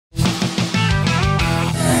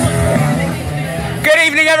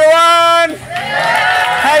everyone!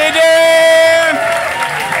 How you doing?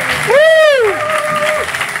 Woo!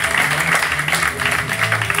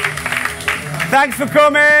 Thanks for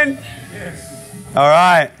coming. All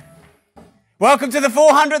right. Welcome to the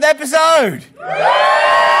 400th episode.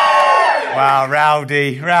 Wow,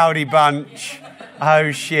 rowdy bunch.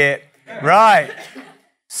 Oh, shit. Right.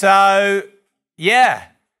 So, yeah.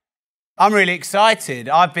 I'm really excited.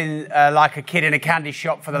 I've been like a kid in a candy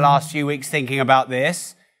shop for the last few weeks thinking about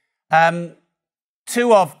this.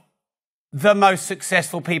 Two of the most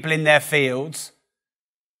successful people in their fields,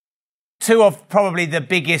 two of probably the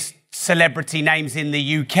biggest celebrity names in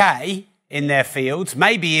the UK in their fields,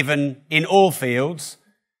 maybe even in all fields,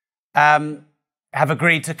 have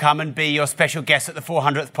agreed to come and be your special guest at the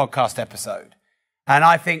 400th podcast episode. And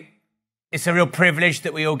I think it's a real privilege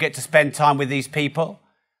that we all get to spend time with these people.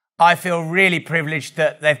 I feel really privileged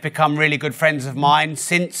that they've become really good friends of mine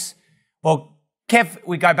since, well, Kev,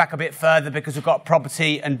 we go back a bit further because we've got a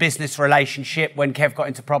property and business relationship when Kev got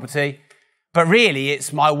into property. But really,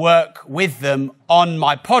 it's my work with them on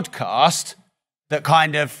my podcast that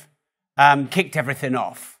kind of kicked everything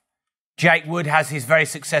off. Jake Wood has his very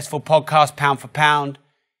successful podcast, Pound for Pound.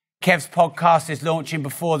 Kev's podcast is launching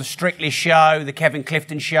before the Strictly show, the Kevin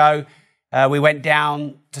Clifton show. We went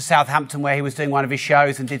down to Southampton where he was doing one of his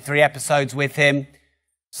shows and did 3 episodes with him.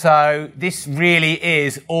 So this really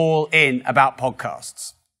is all in about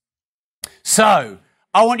podcasts. So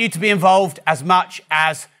I want you to be involved as much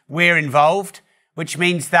as we're involved, which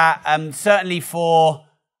means that certainly for,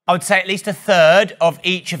 I would say, at least a third of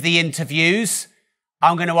each of the interviews,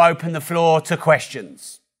 I'm going to open the floor to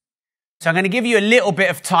questions. So I'm going to give you a little bit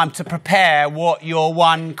of time to prepare what your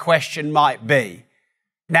one question might be.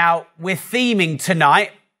 Now, we're theming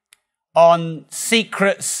tonight on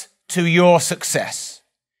secrets to your success.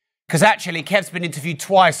 Because actually, Kev's been interviewed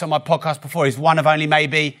twice on my podcast before. He's one of only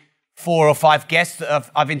maybe 4 or 5 guests that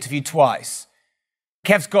I've interviewed twice.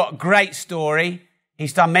 Kev's got a great story.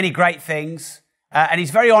 He's done many great things. And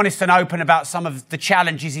he's very honest and open about some of the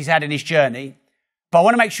challenges he's had in his journey. But I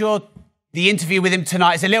want to make sure the interview with him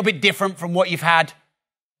tonight is a little bit different from what you've had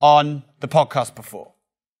on the podcast before.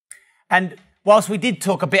 And whilst we did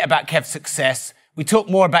talk a bit about Kev's success, we talked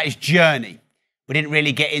more about his journey. We didn't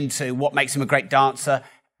really get into what makes him a great dancer,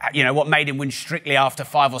 you know, what made him win Strictly after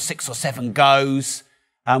 5 or 6 or 7 goes,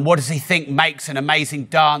 what does he think makes an amazing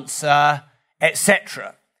dancer,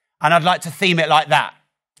 etc. And I'd like to theme it like that,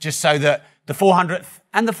 just so that the 400th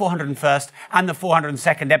and the 401st and the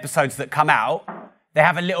 402nd episodes that come out, they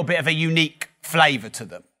have a little bit of a unique flavour to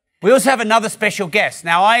them. We also have another special guest.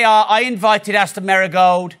 Now, I invited Aston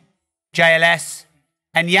Marigold, JLS,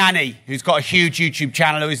 and Yanni, who's got a huge YouTube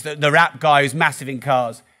channel, who's the rap guy who's massive in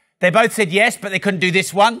cars. They both said yes, but they couldn't do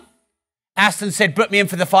this one. Aston said, book me in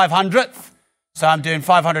for the 500th. So I'm doing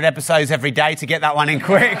 500 episodes every day to get that one in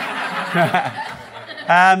quick.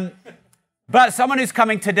 But someone who's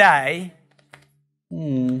coming today,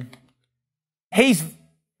 his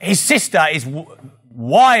sister is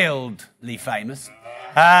wildly famous.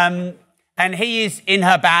 And he is in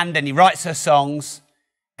her band and he writes her songs.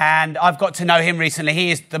 And I've got to know him recently.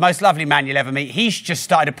 He is the most lovely man you'll ever meet. He's just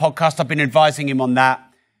started a podcast. I've been advising him on that.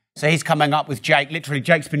 So he's coming up with Jake. Literally,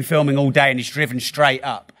 Jake's been filming all day and he's driven straight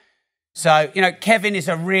up. So, you know, Kevin is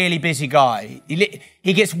a really busy guy.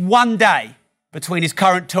 He gets 1 day between his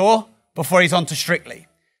current tour before he's on to Strictly.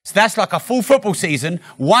 So that's like a full football season,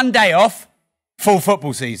 1 day off, full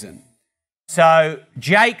football season. So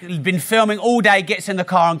Jake has been filming all day, gets in the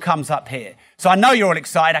car and comes up here. So I know you're all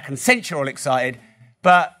excited. I can sense you're all excited.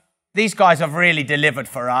 But these guys have really delivered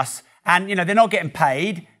for us. And, you know, they're not getting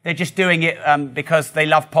paid. They're just doing it because they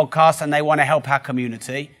love podcasts and they want to help our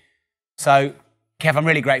community. So, Kev, I'm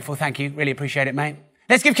really grateful. Thank you. Really appreciate it, mate.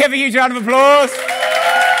 Let's give Kev a huge round of applause.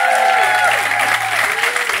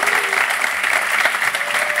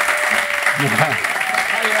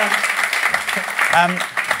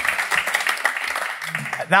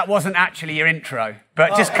 That wasn't actually your intro,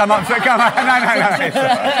 but just come up. No.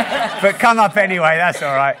 But come up anyway. That's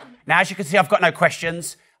all right. Now, as you can see, I've got no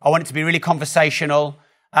questions. I want it to be really conversational.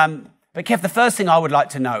 But Kev, the first thing I would like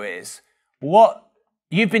to know is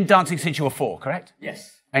you've been dancing since you were 4, correct?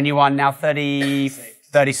 Yes. And you are now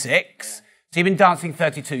 36. So you've been dancing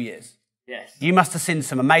 32 years. Yes. You must have seen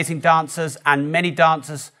some amazing dancers and many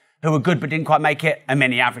dancers who were good but didn't quite make it, and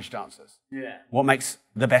many average dancers. Yeah. What makes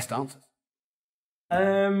the best dancers?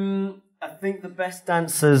 I think the best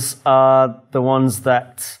dancers are the ones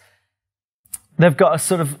that they've got a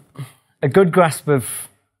sort of a good grasp of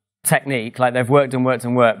technique, like they've worked and worked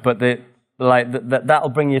and worked, but that'll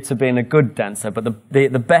bring you to being a good dancer, but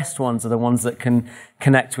the best ones are the ones that can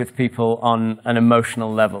connect with people on an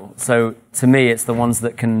emotional level. So to me, it's the ones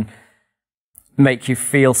that can make you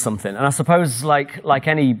feel something. And I suppose like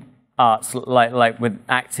any arts, like with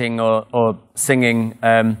acting or singing,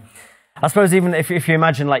 I suppose even if you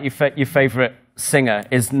imagine like your favorite singer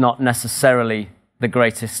is not necessarily the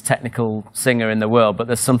greatest technical singer in the world, but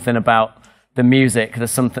there's something about the music,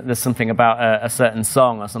 there's something about a certain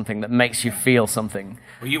song or something that makes you feel something.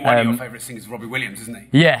 Well, one of your favourite singers is Robbie Williams,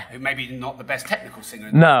 isn't he? Yeah. Maybe not the best technical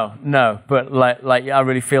singer. No, but like I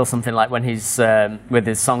really feel something like when he's with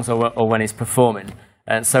his songs or when he's performing.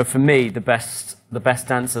 And so for me, the best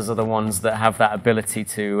dancers are the ones that have that ability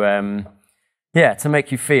to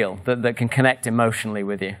make you feel, that can connect emotionally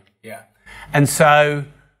with you. Yeah. And so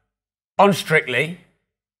on Strictly,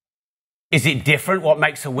 is it different? What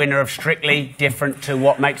makes a winner of Strictly different to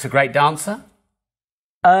what makes a great dancer?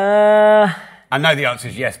 I know the answer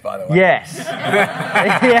is yes, by the way. Yes.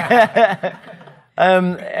 Yeah.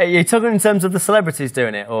 Are you talking in terms of the celebrities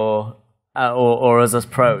doing it, or as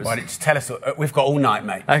pros? Well, just tell us. We've got all night,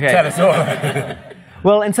 mate. Okay. Tell us all.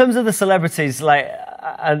 Well, in terms of the celebrities, like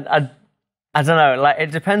I don't know. Like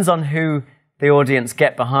it depends on who the audience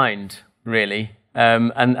get behind, really,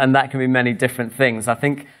 and that can be many different things. I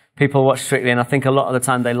think people watch Strictly, and I think a lot of the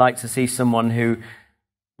time they like to see someone who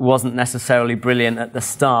wasn't necessarily brilliant at the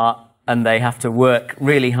start, and they have to work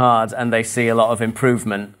really hard, and they see a lot of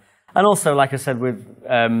improvement. And also, like I said, with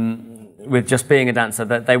just being a dancer,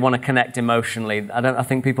 that they want to connect emotionally. I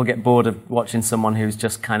think people get bored of watching someone who's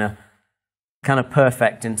just kind of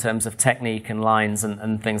perfect in terms of technique and lines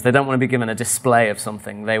and things. They don't want to be given a display of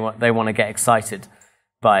something. They want to get excited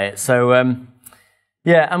by it. So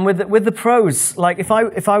yeah, and with the pros, like if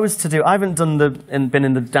I was to do, I haven't been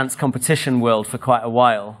in the dance competition world for quite a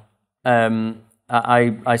while.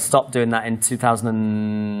 I stopped doing that in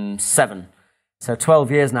 2007. So 12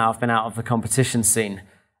 years now I've been out of the competition scene.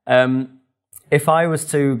 If I was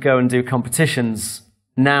to go and do competitions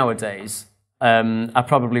nowadays, I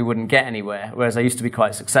probably wouldn't get anywhere, whereas I used to be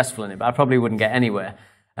quite successful in it, but I probably wouldn't get anywhere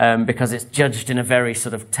because it's judged in a very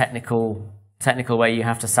sort of technical way. You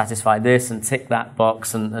have to satisfy this and tick that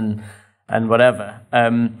box and whatever.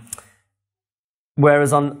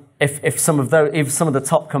 Whereas if some of the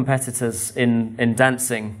top competitors in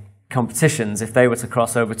dancing competitions, if they were to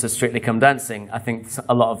cross over to Strictly Come Dancing, I think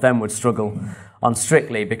a lot of them would struggle on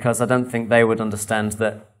Strictly, because I don't think they would understand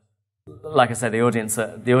that. Like I said, the audience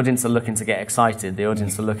are looking to get excited. The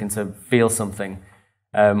audience are looking to feel something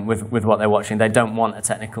with what they're watching. They don't want a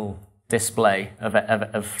technical display of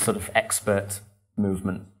sort of expert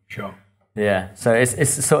movement. Sure. Yeah. So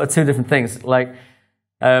it's sort of two different things. Like,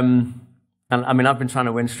 and I mean, I've been trying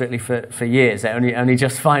to win Strictly for years. It only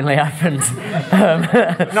just finally happened.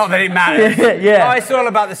 Not that it matters. Yeah. Oh, it's all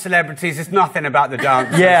about the celebrities. It's nothing about the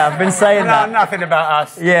dance. Yeah, I've been saying that. Nothing about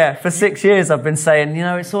us. Yeah, for 6 years I've been saying,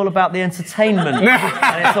 it's all about the entertainment,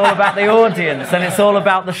 and it's all about the audience, and it's all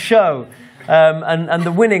about the show, and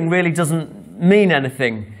the winning really doesn't mean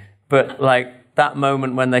anything. But like that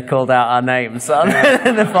moment when they called out our names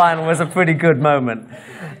in the final was a pretty good moment.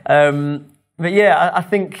 But yeah, I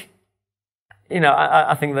think.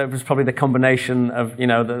 I think that was probably the combination of,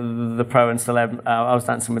 the pro and celeb. I was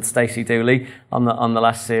dancing with Stacey Dooley on the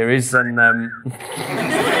last series, and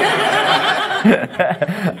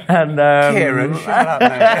Kieran, shut up,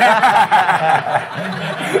 mate.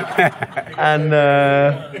 And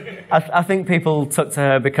I think people took to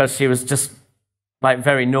her because she was just like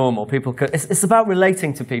very normal. It's about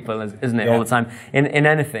relating to people, isn't it? Yeah. All the time in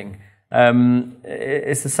anything.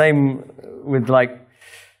 It's the same with like.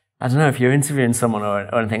 I don't know if you're interviewing someone or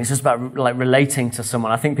anything. It's just about like relating to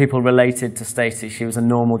someone. I think people related to Stacey. She was a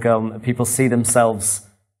normal girl. People see themselves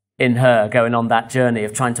in her going on that journey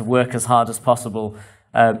of trying to work as hard as possible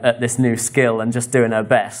at this new skill and just doing her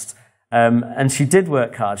best. And she did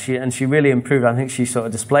work hard. She really improved. I think she sort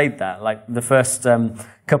of displayed that. Like the first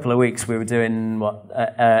couple of weeks, we were doing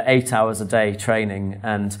 8 hours a day training,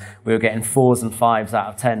 and we were getting 4s and 5s out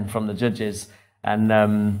of 10 from the judges, and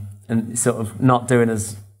sort of not doing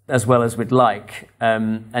as well as we'd like,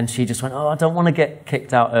 and she just went, I don't want to get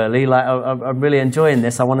kicked out early. Like I'm really enjoying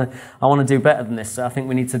this. I want to do better than this. So I think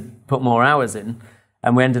we need to put more hours in,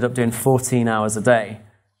 and we ended up doing 14 hours a day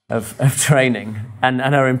of training, and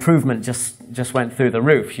her improvement just went through the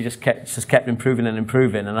roof. She just kept improving and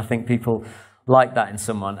improving, and I think people like that in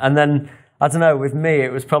someone. And then I don't know, with me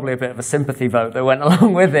it was probably a bit of a sympathy vote that went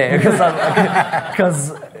along with it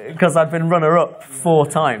because I'd been runner-up 4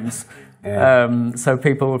 times. Yeah. So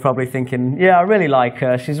people were probably thinking, I really like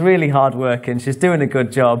her. She's really hardworking. She's doing a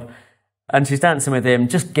good job. and she's dancing with him.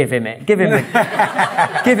 Just give him it. Give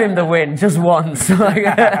him the win just once.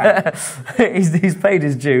 He's paid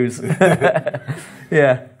his dues.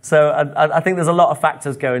 Yeah. So I think there's a lot of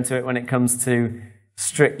factors go into it when it comes to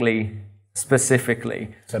Strictly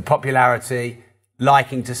specifically. So popularity,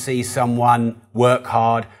 liking to see someone work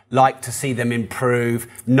hard, like to see them improve,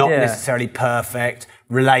 not necessarily perfect,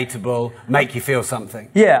 relatable, make you feel something.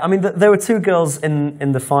 Yeah, I mean, there were two girls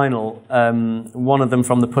in the final, one of them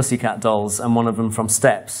from the Pussycat Dolls and one of them from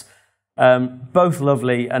Steps. Both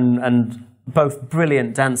lovely and both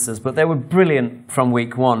brilliant dancers, but they were brilliant from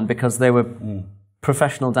week one because they were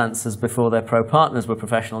professional dancers before their pro partners were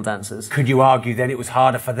professional dancers. Could you argue then it was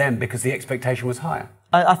harder for them because the expectation was higher?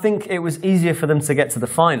 I think it was easier for them to get to the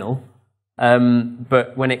final,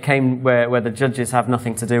 but when it came where the judges have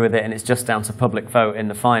nothing to do with it and it's just down to public vote in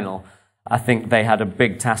the final, I think they had a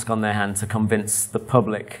big task on their hand to convince the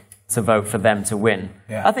public to vote for them to win.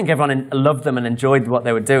 Yeah. I think everyone loved them and enjoyed what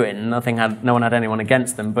they were doing. No one had anyone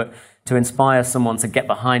against them, but to inspire someone to get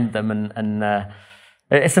behind them and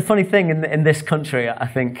it's a funny thing in this country. I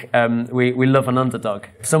think we love an underdog.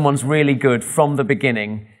 If someone's really good from the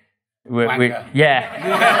beginning, we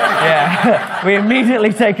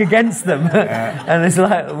immediately take against them. And it's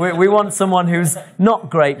like we want someone who's not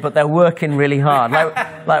great, but they're working really hard.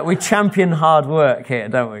 Like we champion hard work here,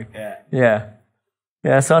 don't we? Yeah.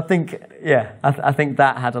 So I think I think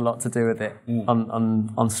that had a lot to do with it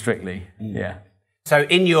on Strictly. Yeah. So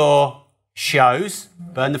in your shows,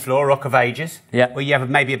 Burn the Floor, Rock of Ages, where you have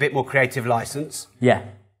maybe a bit more creative license. Yeah.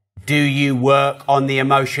 Do you work on the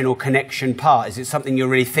emotional connection part? Is it something you're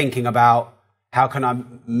really thinking about? How can I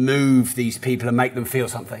move these people and make them feel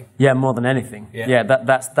something? Yeah, more than anything. Yeah,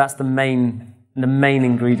 that's the main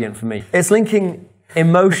ingredient for me. It's linking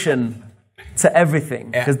emotion to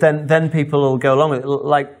everything, because then people will go along with it.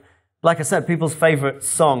 Like I said, people's favourite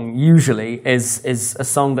song usually is a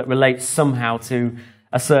song that relates somehow to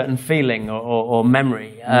a certain feeling or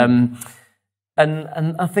memory.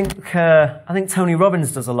 And I think Tony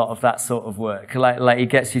Robbins does a lot of that sort of work. Like he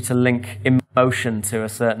gets you to link emotion to a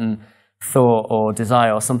certain thought or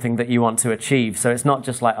desire or something that you want to achieve. So it's not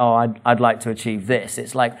just like, oh, I'd like to achieve this.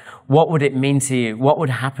 It's like, what would it mean to you? What would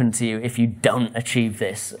happen to you if you don't achieve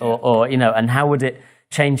this? Or and how would it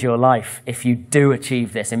change your life if you do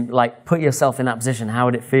achieve this? And like, put yourself in that position. How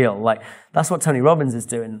would it feel? Like, that's what Tony Robbins is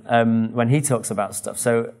doing when he talks about stuff.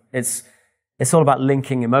 So it's all about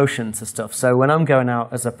linking emotion to stuff. So when I'm going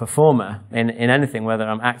out as a performer in anything, whether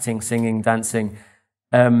I'm acting, singing, dancing,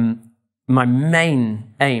 my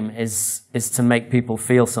main aim is to make people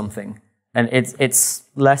feel something. And it's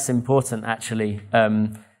less important, actually,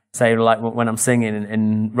 say like when I'm singing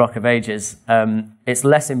in Rock of Ages, it's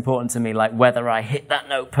less important to me like whether I hit that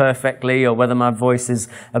note perfectly or whether my voice is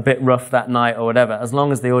a bit rough that night or whatever. As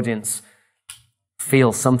long as the audience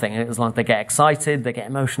feel something, as long as they get excited, they get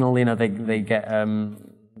emotional, they get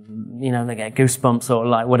they get goosebumps or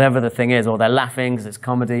like whatever the thing is, or they're laughing because it's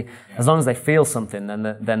comedy. As long as they feel something,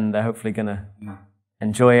 then they're hopefully gonna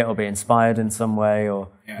enjoy it or be inspired in some way or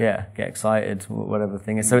get excited, whatever the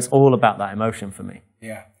thing is. So it's all about that emotion for me.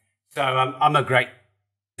 Yeah. So I'm a great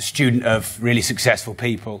student of really successful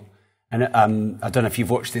people, and I don't know if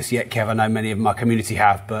you've watched this yet, Kev. I know many of my community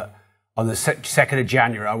have, but on the 2nd of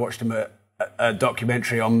January, I watched a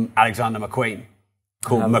documentary on Alexander McQueen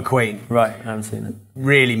called McQueen. Right, I haven't seen it.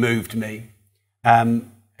 Really moved me.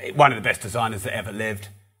 One of the best designers that ever lived.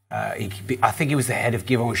 I think he was the head of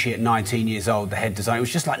Givenchy at 19 years old, the head designer. It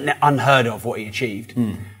was just like unheard of what he achieved.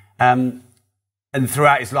 And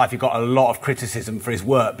throughout his life, he got a lot of criticism for his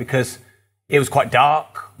work because it was quite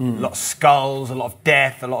dark, a lot of skulls, a lot of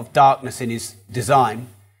death, a lot of darkness in his design.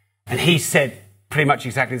 And he said pretty much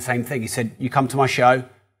exactly the same thing. He said, you come to my show,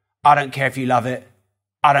 I don't care if you love it,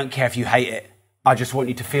 I don't care if you hate it, I just want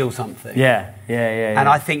you to feel something. Yeah. And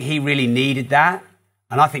I think he really needed that.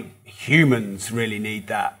 And I think humans really need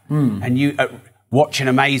that. And you watch an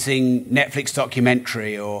amazing Netflix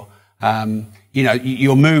documentary or,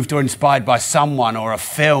 you're moved or inspired by someone or a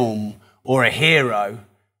film or a hero.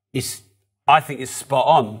 I think it's spot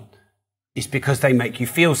on. It's because they make you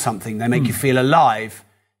feel something. They make you feel alive.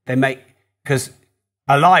 Because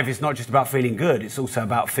alive is not just about feeling good. It's also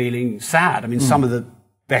about feeling sad. I mean, some of the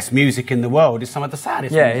best music in the world is some of the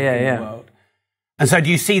saddest music in the world. And so do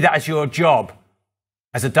you see that as your job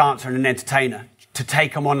as a dancer and an entertainer, to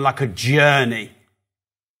take them on like a journey?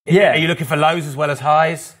 Are you looking for lows as well as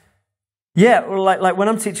highs? Yeah, well, like when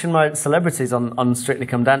I'm teaching my celebrities on Strictly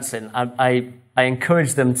Come Dancing, I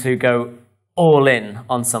encourage them to go all in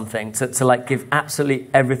on something, to like give absolutely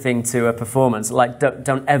everything to a performance. Like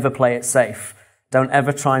don't ever play it safe. Don't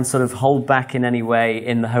ever try and sort of hold back in any way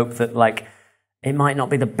in the hope that, like, it might not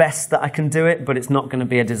be the best that I can do it, but it's not going to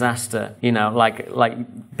be a disaster. You know,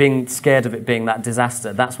 like being scared of it being that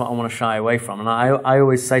disaster, that's what I want to shy away from. And I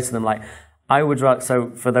always say to them, like, I would rather, so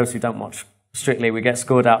for those who don't watch Strictly, we get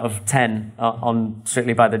scored out of 10 on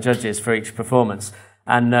Strictly by the judges for each performance.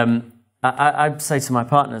 And I'd say to my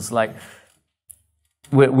partners, like,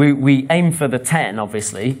 we aim for the 10,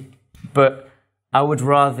 obviously, but I would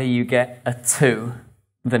rather you get a 2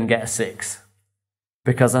 than get a 6.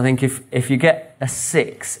 Because I think if you get a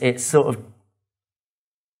 6, it's sort of,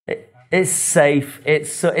 it's safe,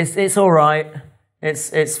 it's all right,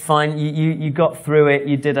 it's fine, you got through it,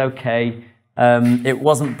 you did okay, it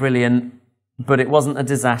wasn't brilliant, but it wasn't a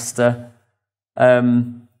disaster.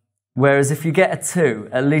 Whereas if you get a 2,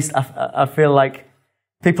 at least I feel like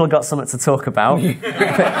people have got something to talk about. You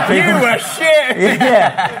were shit!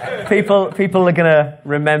 Yeah. People are going to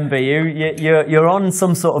remember you. You're on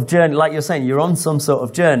some sort of journey. Like you're saying, you're on some sort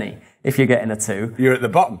of journey if you're getting a 2. You're at the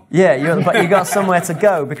bottom. Yeah, but you got somewhere to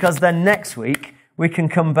go, because then next week we can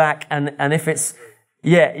come back and if it's,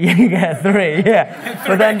 yeah, you get a 3, yeah.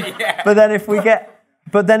 But then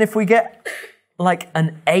if we get like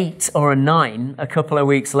an 8 or a 9 a couple of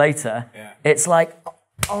weeks later, it's like,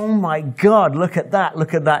 oh my God, look at that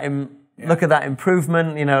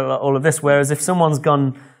improvement, you know, all of this. Whereas if someone's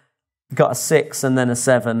got a 6 and then a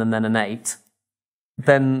 7 and then an 8,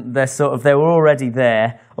 then they were already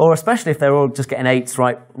there. Or especially if they're all just getting 8s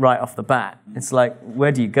right off the bat, it's like,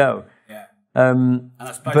 where do you go? Yeah. And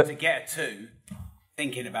I suppose to get a 2,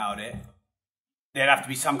 thinking about it, there'd have to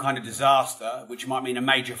be some kind of disaster, which might mean a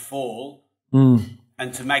major fall.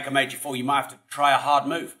 And to make a major fall, you might have to try a hard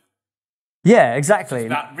move. Yeah, exactly. It's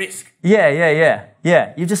about risk. Yeah.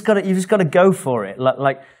 You just got to go for it.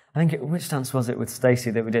 Like I think which dance was it with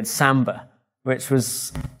Stacey that we did? Samba, which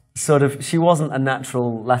was sort of, she wasn't a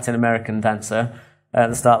natural Latin American dancer at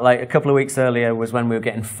the start. Like a couple of weeks earlier was when we were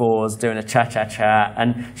getting 4s, doing a cha-cha-cha,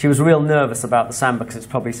 and she was real nervous about the samba because it's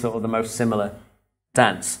probably sort of the most similar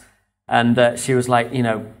dance. And she was like, you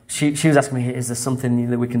know, she was asking me, is there something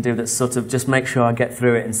that we can do that's sort of just make sure I get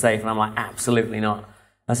through it and safe? And I'm like, absolutely not.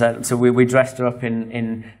 I said, so we dressed her up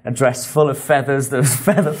in a dress full of feathers. There was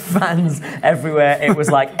feather fans everywhere. It was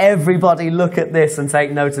like, everybody look at this and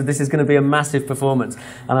take note of this. Is going to be a massive performance.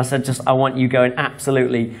 And I said, I want you going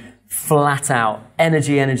absolutely flat out.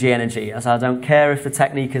 Energy. I said, I don't care if the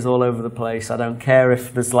technique is all over the place. I don't care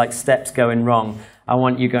if there's like steps going wrong. I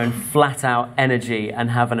want you going flat out energy and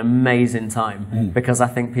have an amazing time, because I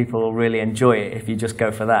think people will really enjoy it if you just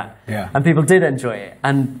go for that. Yeah. And people did enjoy it.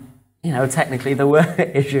 And, you know, technically there were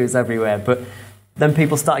issues everywhere, but then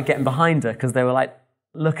people started getting behind her because they were like,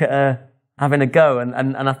 look at her having a go.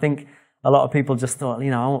 And I think a lot of people just thought,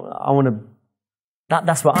 you know, I want to,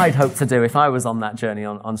 that's what I'd hope to do if I was on that journey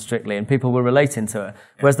on Strictly, and people were relating to her.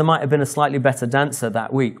 Whereas there might have been a slightly better dancer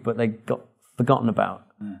that week, but they got forgotten about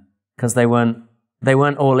because they weren't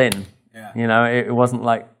all in. Yeah. You know, it wasn't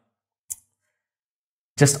like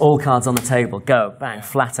just all cards on the table, go, bang,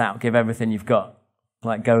 flat out, give everything you've got.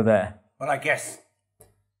 Like, go there. Well, I guess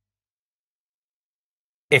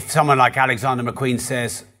if someone like Alexander McQueen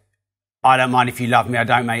says, I don't mind if you love me, I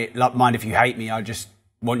don't mind if you hate me, I just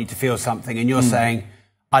want you to feel something, and you're saying,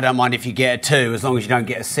 I don't mind if you get a 2 as long as you don't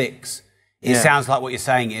get a 6. It sounds like what you're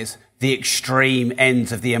saying is the extreme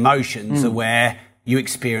ends of the emotions are where you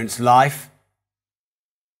experience life,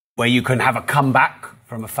 where you can have a comeback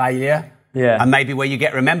from a failure, and maybe where you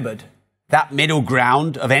get remembered. That middle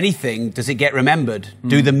ground of anything, does it get remembered?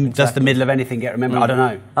 Does the middle of anything get remembered? I don't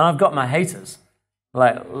know. And I've got my haters.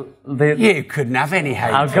 Like you couldn't have any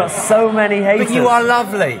haters. I've got so many haters. But you are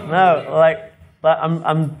lovely. No, like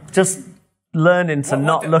I'm just learning to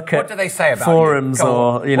not look at what do they say about forums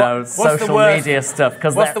or social media stuff.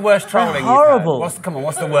 What's the worst trolling? Horrible. What's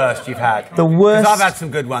the worst you've had? The worst. Because I've had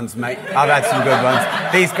some good ones, mate. I've had some good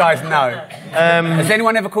ones. These guys know. Has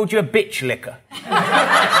anyone ever called you a bitch licker?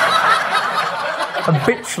 A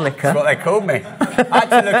bitch licker? That's what they called me. I had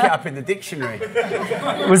to look it up in the dictionary.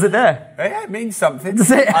 Was it there? Yeah, it means something.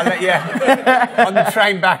 Does it? I'll let you, on the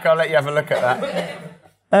train back, I'll let you have a look at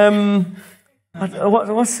that.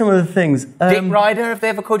 What's some of the things? Dick Rider? Have they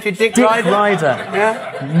ever called you Dick Rider? Dick Rider.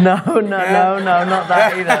 Yeah? No, not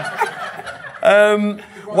that either.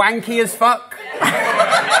 Wanky as fuck?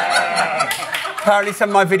 Apparently some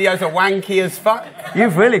of my videos are wanky as fuck.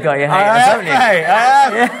 You've really got your haters, haven't you? I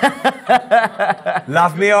have.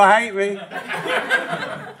 Love me or hate me.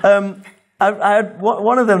 I had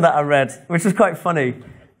one of them that I read, which was quite funny,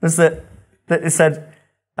 was that it said,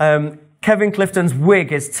 Kevin Clifton's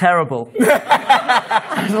wig is terrible.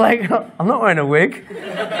 I was like, I'm not wearing a wig.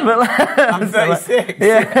 But I'm 36.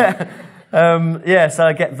 Yeah. So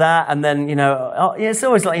I get that, and then, it's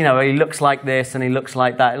always like, he looks like this and he looks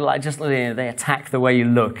like that. Like, just, they attack the way you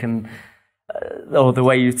look and or the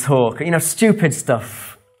way you talk. Stupid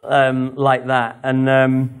stuff like that.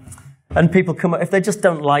 And people come up, if they just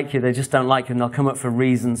don't like you, they just don't like you, and they'll come up for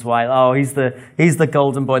reasons why. Oh, he's the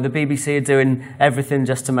golden boy. The BBC are doing everything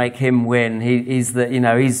just to make him win. He's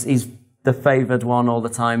the favoured one all the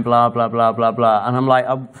time. Blah blah blah blah blah. And I'm like,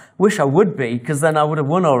 I wish I would be, because then I would have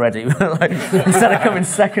won already. Instead of coming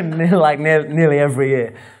second, nearly every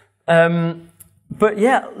year. But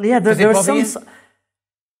there are some.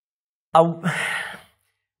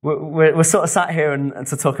 We're sort of sat here and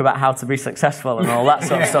to talk about how to be successful and all that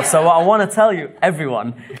sort of stuff. So what I want to tell you,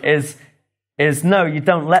 everyone, is no, you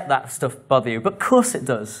don't let that stuff bother you. But of course it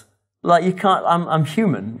does. Like, you can't. I'm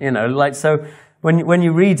human, so when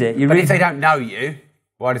you read it, But if they don't know you,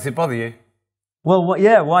 why does it bother you? Well,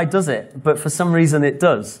 why does it? But for some reason it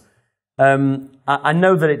does. I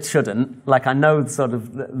know that it shouldn't. Like, I know sort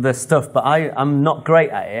of the stuff, but I'm not great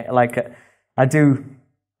at it. Like, I do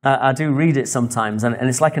read it sometimes, and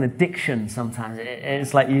it's like an addiction sometimes.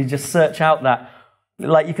 It's like you just search out that.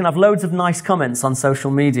 Like, you can have loads of nice comments on social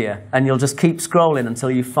media, and you'll just keep scrolling until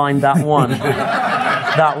you find that one.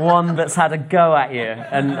 That one that's had a go at you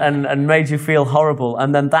and made you feel horrible,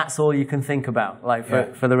 and then that's all you can think about, like,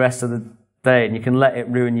 for the rest of the day, and you can let it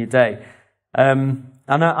ruin your day. I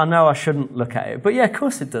know I shouldn't look at it, but yeah, of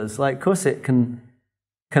course it does. Like, of course it can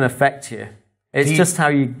affect you. It's just how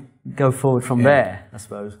you go forward from there, I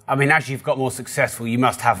suppose. I mean, as you've got more successful, you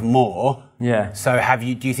must have more. Yeah. So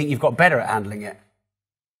do you think you've got better at handling it?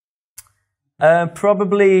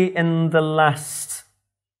 Probably in the last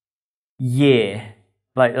year,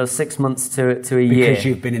 like 6 months to a year. Because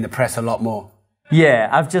you've been in the press a lot more. Yeah,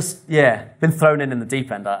 I've just, been thrown in the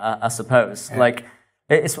deep end, I suppose. Yeah. Like,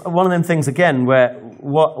 it's one of them things, again, where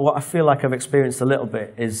what I feel like I've experienced a little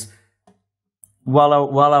bit is, while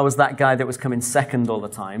I was that guy that was coming second all the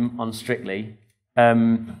time on Strictly, I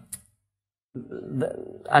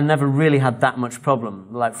never really had that much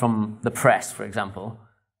problem, like from the press, for example.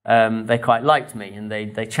 They quite liked me, and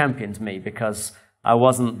they championed me because I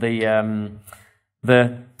wasn't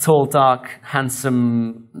the tall, dark,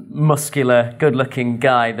 handsome, muscular, good-looking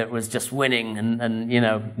guy that was just winning and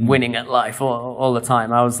winning at life all the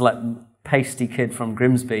time. I was like pasty kid from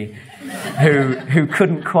Grimsby who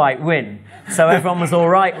couldn't quite win. So everyone was all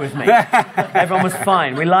right with me. Everyone was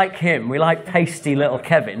fine. We like him. We like pasty little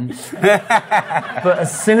Kevin. But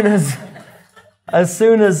as soon as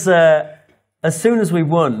we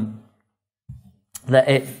won, that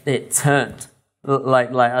it turned.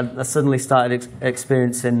 Like I suddenly started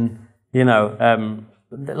experiencing,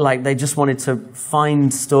 like they just wanted to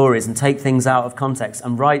find stories and take things out of context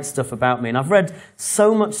and write stuff about me. And I've read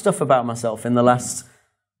so much stuff about myself in the last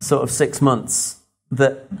sort of 6 months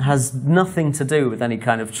that has nothing to do with any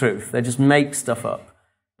kind of truth. They just make stuff up.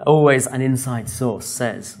 Always an inside source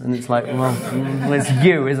says. And it's like, well, it's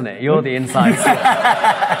you, isn't it? You're the inside source.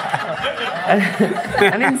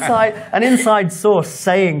 An inside source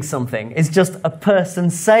saying something is just a person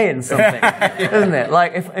saying something, isn't it?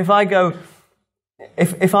 Like, if I go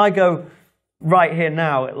right here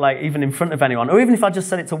now, like even in front of anyone, or even if I just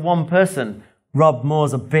said it to one person, Rob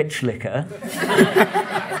Moore's a bitch licker,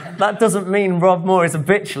 that doesn't mean Rob Moore is a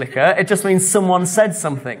bitch licker. It just means someone said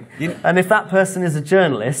something. And if that person is a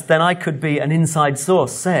journalist, then I could be an inside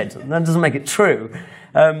source said. That doesn't make it true.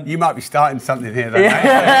 You might be starting something here, though.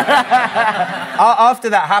 Yeah. After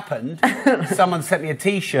that happened, someone sent me a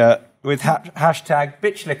T-shirt with hashtag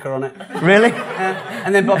bitch licker on it. Really?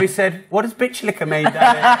 And then Bobby said, "What does bitch licker mean,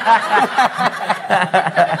 David?"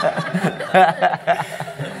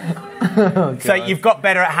 Oh, so you've got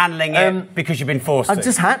better at handling it because you've been forced to. I've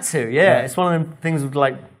just had to, yeah. It's one of them things of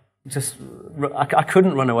like, I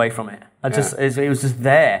couldn't run away from it. It was just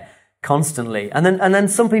there constantly. And then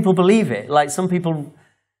some people believe it. Like, some people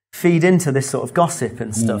feed into this sort of gossip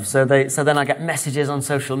and stuff. So then I get messages on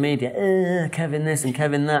social media, Kevin this and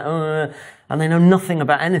Kevin that, and they know nothing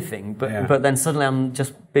about anything. But then suddenly I'm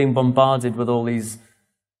just being bombarded with all these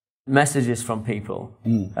messages from people.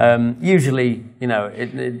 Usually,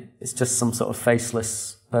 it's just some sort of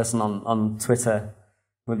faceless person on Twitter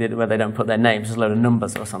where they don't put their names, just a load of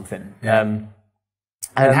numbers or something. And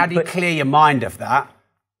how do you clear your mind of that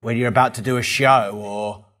when you're about to do a show,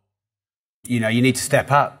 or you need to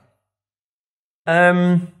step up?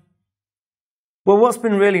 Well, what's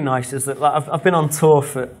been really nice is that, like, I've been on tour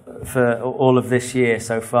for all of this year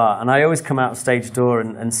so far, and I always come out of stage door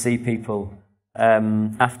and see people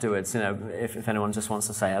afterwards, if anyone just wants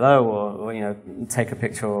to say hello or take a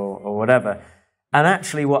picture or whatever. And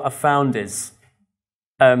actually what I've found is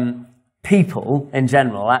people in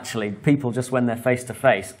general, people just when they're face to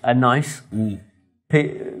face are nice.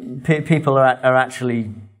 People are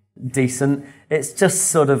actually decent. It's just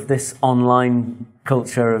sort of this online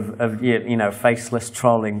culture of faceless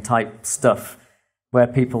trolling type stuff where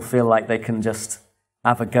people feel like they can just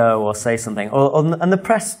have a go or say something. And the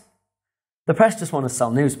press just want to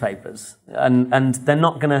sell newspapers, and they're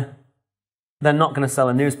not gonna sell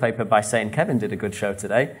a newspaper by saying Kevin did a good show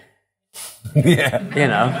today. Yeah.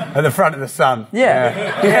 At the front of the Sun. Yeah.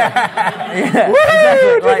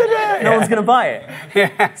 Exactly. No one's going to buy it.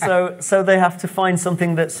 Yeah. So they have to find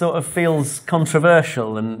something that sort of feels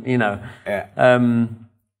controversial, and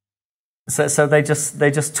So they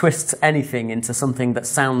just twist anything into something that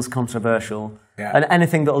sounds controversial, and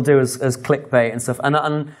anything that'll do as clickbait and stuff.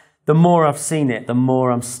 And the more I've seen it, the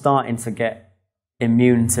more I'm starting to get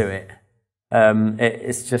immune to it.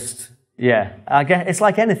 It's just. Yeah, I guess it's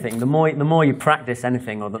like anything. The more you practice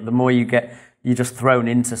anything, or the more you're just thrown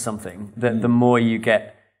into something, the more you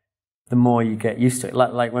get used to it.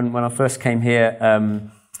 Like when I first came here,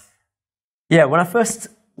 when I first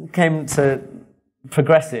came to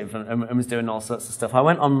Progressive and was doing all sorts of stuff, I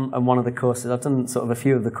went on one of the courses. I've done sort of a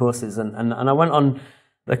few of the courses, and I went on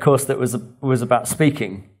the course that was about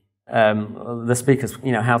speaking. The speakers,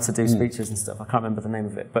 how to do speeches and stuff. I can't remember the name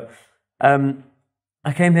of it, but.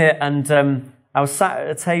 I came here and I was sat at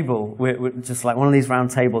a table, with just like one of these round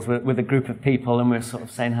tables with a group of people, and we were sort of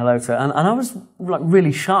saying hello to, and I was like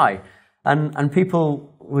really shy, and people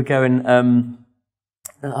were going,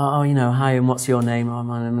 hi, and what's your name? Oh,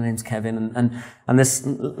 my name's Kevin, and this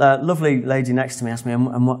lovely lady next to me asked me,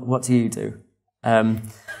 and what do you do?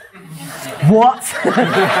 What?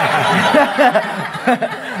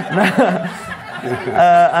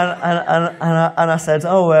 And I said,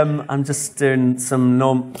 I'm just doing some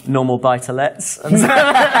normal buy-to-lets. All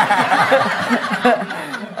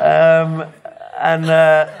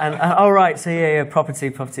right, so property.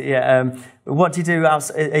 What do you do? Are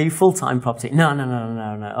you full-time property?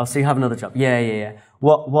 No. Oh, so you have another job? Yeah.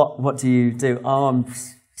 What do you do? Oh, I'm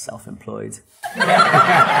self-employed.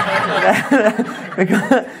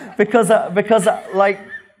 because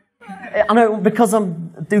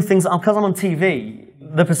because I'm on TV,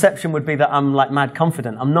 the perception would be that I'm like mad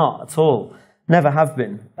confident. I'm not at all. Never have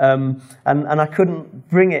been. And I couldn't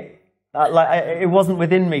bring it. It wasn't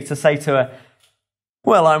within me to say to her,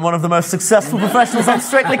 well, I'm one of the most successful professionals on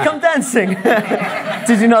Strictly Come Dancing.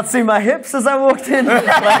 Did you not see my hips as I walked in?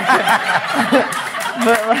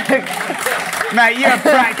 Mate, you have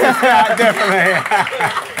practiced that differently.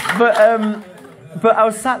 But I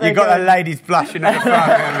was sat there. You got the ladies blushing at the front,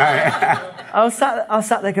 mate. I was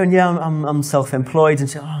sat there going, I'm self-employed, and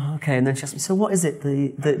she said, oh, okay. And then she asked me, so what is it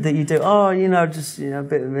that you do? Oh, just a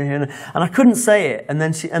bit of here. And I couldn't say it. And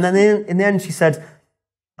then in the end she said,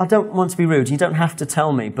 I don't want to be rude. You don't have to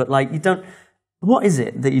tell me, but what is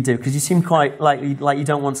it that you do? Because you seem quite like you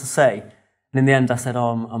don't want to say. And in the end I said,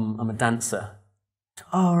 I'm a dancer.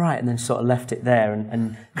 Oh, right. And then she sort of left it there.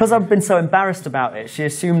 And because I've been so embarrassed about it, she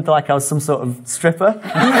assumed like I was some sort of stripper.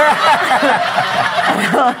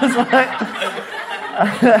 I was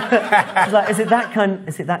like, is it that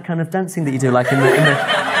kind of dancing that you do, like in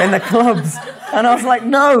the clubs? And I was like,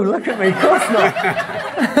 no, look at me, of course not.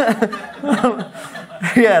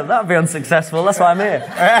 Yeah, that'd be unsuccessful. That's why I'm here.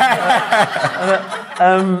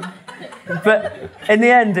 But in the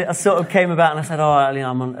end, it sort of came about, and I said,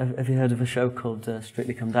 have you heard of a show called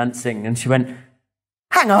Strictly Come Dancing? And she went,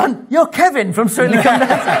 hang on, you're Kevin from Strictly Come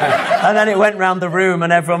Dancing. And then it went round the room,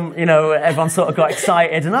 and everyone sort of got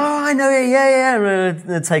excited, and I know you, yeah, and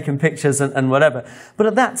they're taking pictures and whatever. But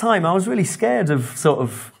at that time, I was really scared of sort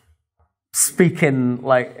of speaking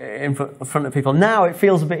like in front of people. Now it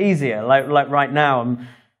feels a bit easier. Like right now, I'm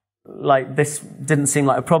like, this didn't seem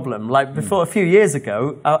like a problem. Like before, a few years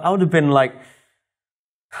ago, I would have been like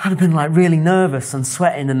really nervous and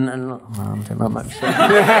sweating and well, I'm doing not much.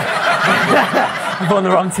 I've worn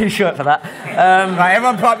the wrong T-shirt for that. Right,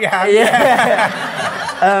 everyone pop your hands.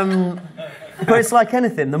 Yeah. But it's like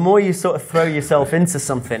anything. The more you sort of throw yourself into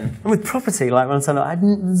something, and with property, like when I said, I had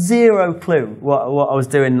zero clue what I was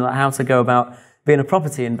doing, like how to go about being a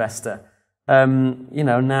property investor.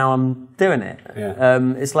 Now I'm doing it.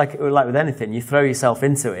 Yeah. It's like with anything, you throw yourself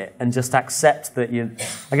into it and just accept that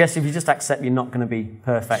I guess if you just accept you're not going to be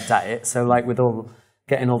perfect at it, so like with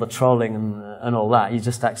getting all the trolling and all that, you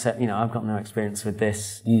just accept, I've got no experience with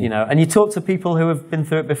this, and you talk to people who have been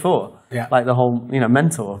through it before, like the whole,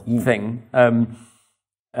 mentor thing.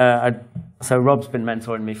 so Rob's been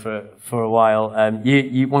mentoring me for a while.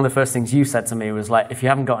 One of the first things you said to me was like, if you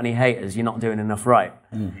haven't got any haters, you're not doing enough right.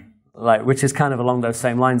 Like, which is kind of along those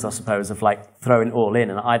same lines, I suppose, of like throwing all in,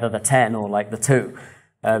 and either the 10 or like the 2.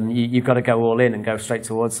 You've got to go all in and go straight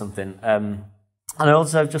towards something. And I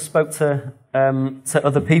also just spoke to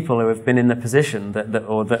other people who have been in the position that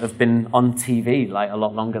have been on TV like a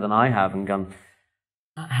lot longer than I have, and gone,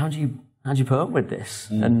 how do you put up with this?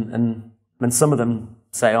 And some of them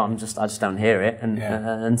say, oh, I just don't hear it,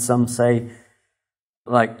 and some say,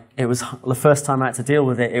 like, it was the first time I had to deal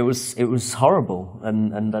with it. It was horrible,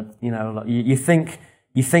 and you know, like, you think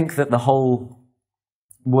that the whole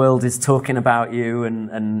world is talking about you,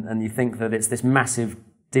 and you think that it's this massive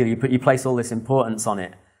deal. You place all this importance on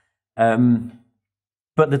it,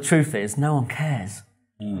 but the truth is, no one cares.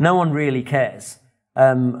 No one really cares,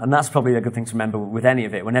 and that's probably a good thing to remember with any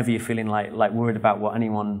of it. Whenever you're feeling like worried about what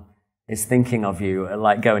anyone is thinking of you,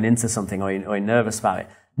 like going into something, or you're nervous about it,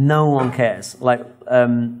 no one cares. Like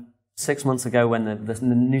 6 months ago, when the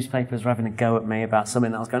newspapers were having a go at me about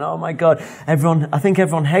something, that I was going, oh my God, I think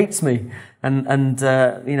everyone hates me, and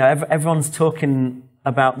you know, everyone's talking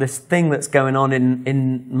about this thing that's going on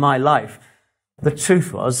in my life. The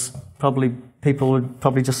truth was, people would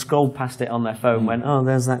probably just scroll past it on their phone, went, oh,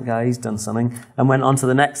 there's that guy, he's done something, and went on to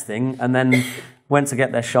the next thing, and then went to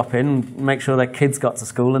get their shopping, make sure their kids got to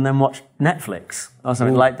school, and then watched Netflix or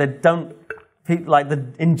something. Like, they don't,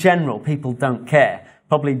 in general, people don't care.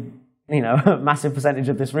 Probably, you know, a massive percentage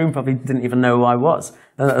of this room probably didn't even know who I was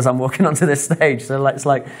as I'm walking onto this stage. So it's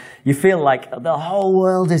like, you feel like the whole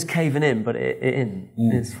world is caving in, but it isn't.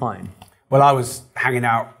 It's fine. Well, I was hanging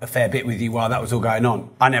out a fair bit with you while that was all going on.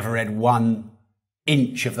 I never read 1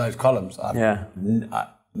 inch of those columns.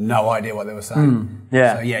 No idea what they were saying.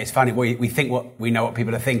 So yeah, it's funny. We think we know what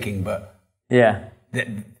people are thinking, but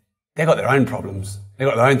they've got their own problems. They've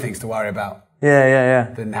got their own things to worry about.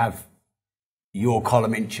 Than have your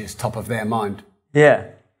column inches top of their mind. Yeah,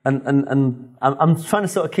 and I'm trying to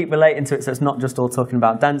sort of keep relating to it, so it's not just all talking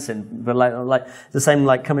about dancing, but like the same,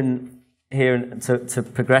 like coming here to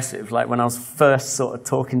Progressive, like when I was first sort of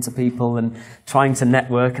talking to people and trying to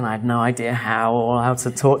network, and I had no idea how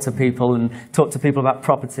to talk to people and talk to people about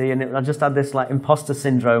property, and I just had this like imposter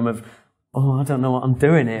syndrome of, oh, I don't know what I'm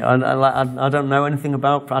doing here. I don't know anything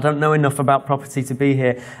about. I don't know enough about property to be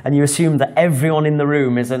here. And you assume that everyone in the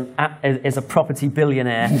room is a property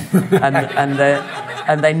billionaire,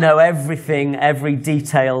 and they know everything, every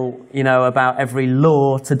detail, you know, about every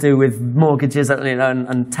law to do with mortgages, you know,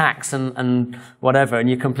 and tax and whatever. And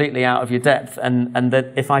you're completely out of your depth. And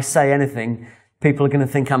that if I say anything, people are going to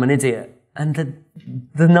think I'm an idiot. And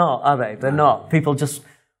they're not, are they? They're not. People just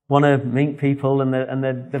want to meet people, and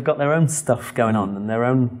they've got their own stuff going on, and their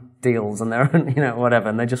own deals, and their own, you know, whatever,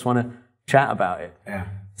 and they just want to chat about it.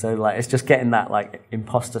 So like, it's just getting that like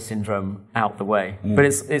imposter syndrome out the way. But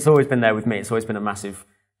it's always been there with me. It's always been a massive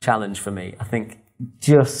challenge for me. I think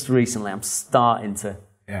just recently I'm starting to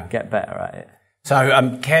get better at it.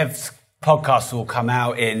 So Kev's podcast will come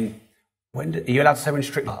out in. When are you allowed to say when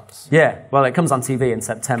Strictly starts? Yeah, well, it comes on TV in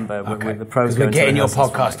September with the pros. We're getting your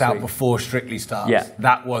podcast out before Strictly starts. Yeah,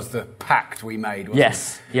 that was the pact we made.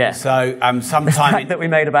 Yes, yeah. So sometime the pact that we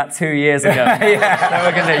made about 2 years ago. So we're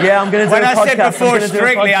gonna, I'm going to do. When a podcast. I said before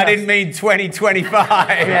Strictly, I didn't mean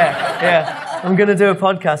 2025. Yeah. I'm going to do a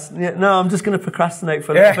podcast. No, I'm just going to procrastinate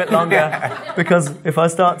for a little bit longer, because if I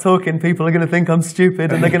start talking, people are going to think I'm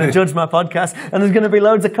stupid, and they're going to judge my podcast, and there's going to be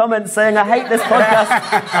loads of comments saying I hate this podcast,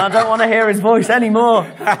 and I don't want to hear his voice anymore.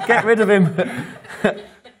 Get rid of him.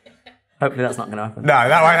 Hopefully that's not going to happen. No,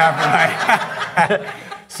 that won't happen, mate.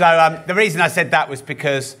 So the reason I said that was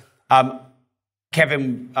because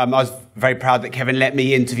Kevin, I was very proud that Kevin let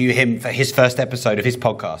me interview him for his first episode of his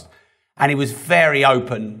podcast, and he was very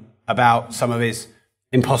open about some of his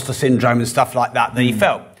imposter syndrome and stuff like that he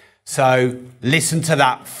felt. So listen to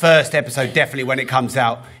that first episode, definitely, when it comes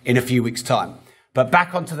out in a few weeks' time. But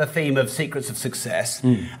back onto the theme of secrets of success.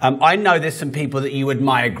 I know there's some people that you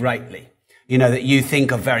admire greatly, you know, that you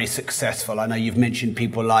think are very successful. I know you've mentioned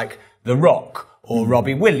people like The Rock or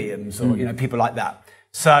Robbie Williams or, you know, people like that.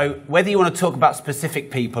 So whether you want to talk about specific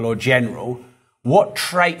people or general, what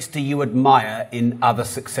traits do you admire in other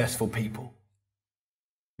successful people?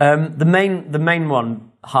 The main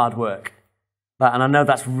one, hard work. Like, and I know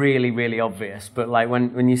that's really, really obvious, but like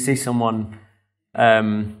when you see someone,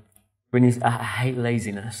 I hate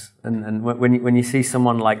laziness, and when you see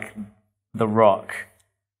someone like The Rock,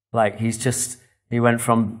 like he went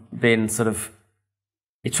from being sort of,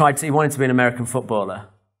 he wanted to be an American footballer,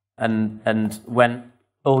 and went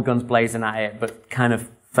all guns blazing at it, but kind of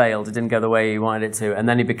failed. It didn't go the way he wanted it to, and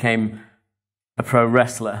then he became a pro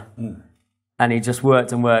wrestler. And he just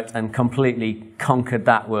worked and completely conquered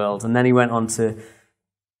that world. And then he went on to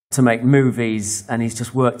make movies, and he's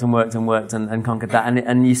just worked and conquered that.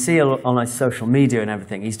 And you see on his social media and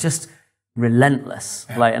everything, he's just relentless.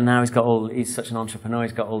 Like, and now he's such an entrepreneur.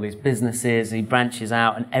 He's got all these businesses. He branches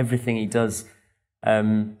out, and everything he does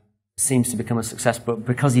seems to become a success. But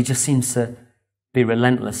because he just seems to be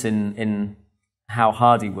relentless in how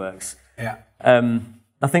hard he works. Yeah.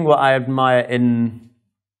 I think what I admire in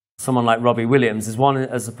someone like Robbie Williams is, one,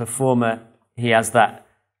 as a performer, he has that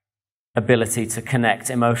ability to connect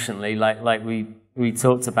emotionally, like we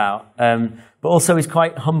talked about. But also he's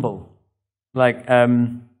quite humble. Like,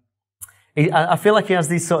 I feel like he has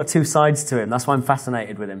these sort of two sides to him. That's why I'm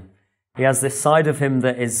fascinated with him. He has this side of him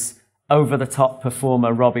that is over-the-top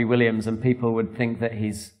performer Robbie Williams, and people would think that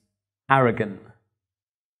he's arrogant.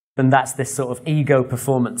 And that's this sort of ego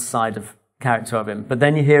performance side of character of him. But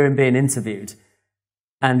then you hear him being interviewed,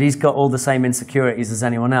 and he's got all the same insecurities as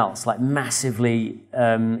anyone else, like massively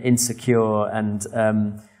insecure and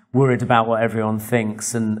worried about what everyone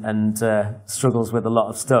thinks, and struggles with a lot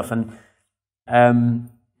of stuff. And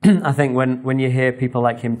I think when you hear people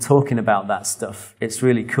like him talking about that stuff, it's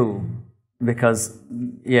really cool, because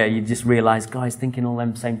yeah, you just realize, guys, thinking all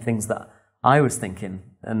them same things that I was thinking,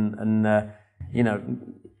 and you know,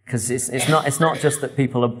 because it's not just that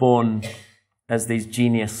people are born as these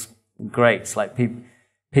genius greats. Like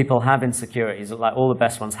people have insecurities. Like, all the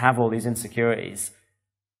best ones have all these insecurities.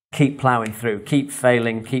 Keep plowing through, keep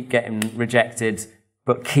failing, keep getting rejected,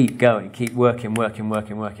 but keep going, keep working.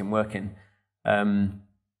 And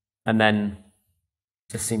then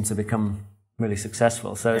just seem to become really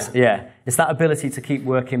successful. So it's that ability to keep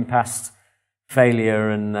working past failure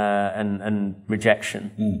and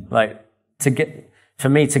rejection. Like, for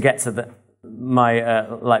me to get to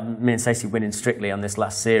like me and Stacey winning Strictly on this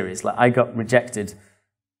last series, like, I got rejected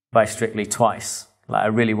by Strictly twice. Like, I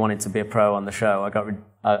really wanted to be a pro on the show. I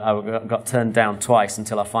got turned down twice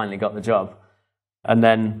until I finally got the job, and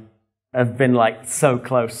then I've been like so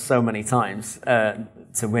close so many times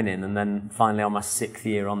to winning, and then finally on my 6th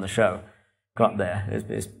year on the show, got there.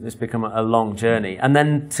 It's become a long journey, and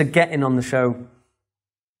then to get in on the show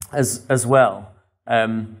as well.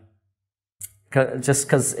 Just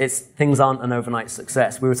because things aren't an overnight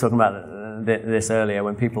success. We were talking about this earlier.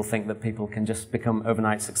 When people think that people can just become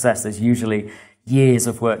overnight success, there's usually years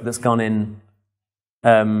of work that's gone in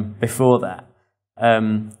before that.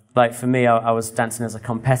 Like, for me, I was dancing as a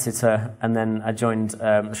competitor, and then I joined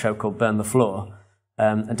a show called Burn the Floor,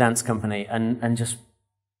 a dance company, and just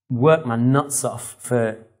worked my nuts off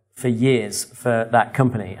for years for that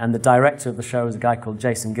company. And the director of the show was a guy called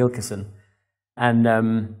Jason Gilkison,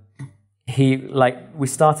 and we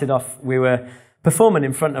started off, we were performing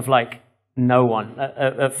in front of like no one.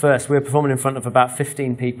 At first, we were performing in front of about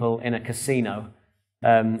 15 people in a casino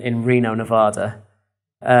in Reno, Nevada.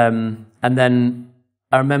 And then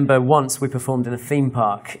I remember once we performed in a theme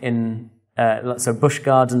park so Busch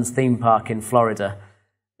Gardens theme park in Florida,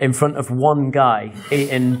 in front of one guy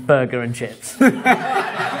eating burger and chips.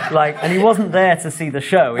 And he wasn't there to see the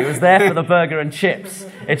show. He was there for the burger and chips.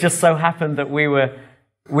 It just so happened that we were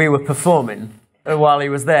performing while he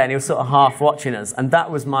was there, and he was sort of half watching us. And that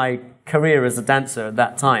was my career as a dancer at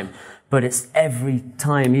that time. But it's every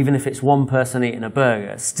time, even if it's one person eating a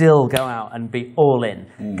burger, still go out and be all in.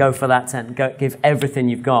 Go for that tent. Give everything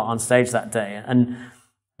you've got on stage that day.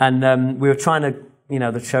 And we were trying to,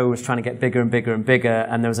 the show was trying to get bigger and bigger and bigger.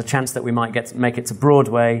 And there was a chance that we might make it to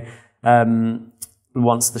Broadway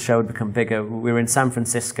once the show had become bigger. We were in San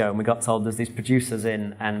Francisco, and we got told there's these producers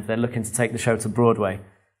in, and they're looking to take the show to Broadway.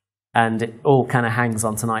 And it all kind of hangs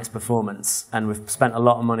on tonight's performance. And we've spent a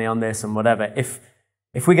lot of money on this and whatever. If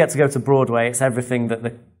we get to go to Broadway, it's everything that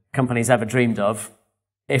the company's ever dreamed of.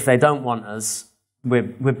 If they don't want us,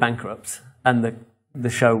 we're bankrupt, and the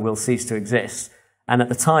show will cease to exist. And at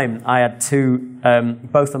the time, I had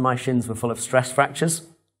both of my shins were full of stress fractures,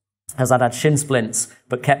 as I'd had shin splints,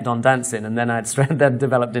 but kept on dancing, and then they'd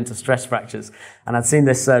developed into stress fractures. And I'd seen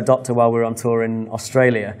this doctor while we were on tour in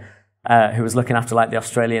Australia, who was looking after like the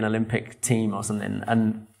Australian Olympic team or something.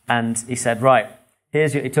 And he said, right,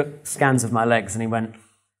 he took scans of my legs, and he went,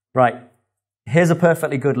 right, here's a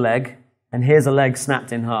perfectly good leg, and here's a leg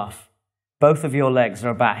snapped in half. Both of your legs are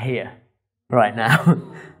about here right now.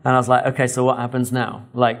 And I was like, okay, so what happens now?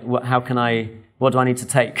 Like, what do I need to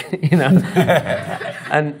take?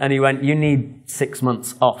 And he went, you need 6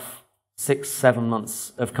 months off, 7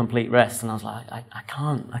 months of complete rest. And I was like, I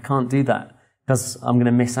can't do that, because I'm going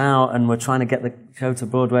to miss out, and we're trying to get the show to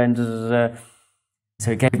Broadway, and So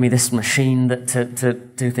he gave me this machine to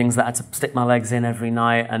do things that I had to stick my legs in every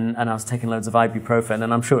night, and I was taking loads of ibuprofen,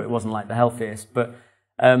 and I'm sure it wasn't like the healthiest, but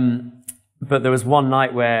there was one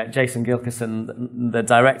night where Jason Gilkison, the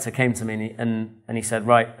director, came to me and he said,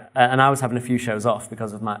 right, and I was having a few shows off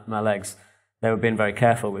because of my legs. They were being very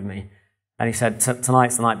careful with me. And he said,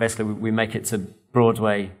 tonight's the night, basically, we make it to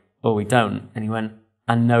Broadway or we don't. And he went,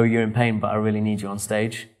 I know you're in pain, but I really need you on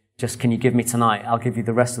stage. Just, can you give me tonight? I'll give you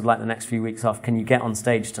the rest of like the next few weeks off. Can you get on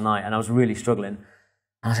stage tonight? And I was really struggling.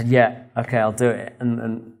 And I said, yeah, okay, I'll do it.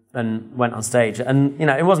 And went on stage. And, you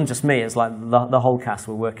know, it wasn't just me. It's like the whole cast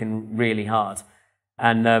were working really hard.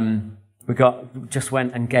 And we just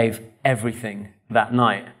went and gave everything that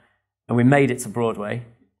night. And we made it to Broadway.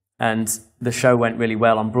 And the show went really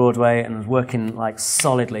well on Broadway, and I was working like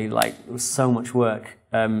solidly, like it was so much work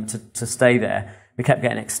to stay there. We kept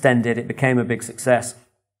getting extended. It became a big success.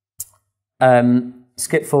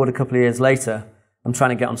 Skip forward a couple of years later, I'm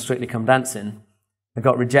trying to get on Strictly Come Dancing. I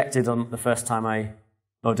got rejected on the first time I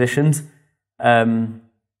auditioned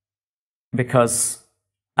because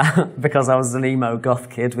I was an emo goth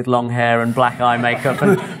kid with long hair and black eye makeup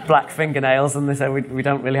and black fingernails, and they said we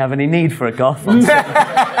don't really have any need for a goth.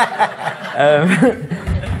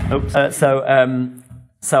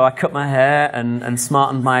 So I cut my hair and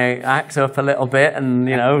smartened my act up a little bit, and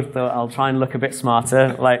you know, thought I'll try and look a bit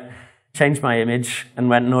smarter, like changed my image, and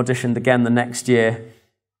went and auditioned again the next year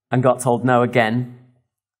and got told no again.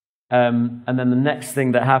 And then the next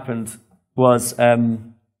thing that happened was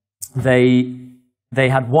they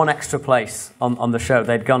had one extra place on the show.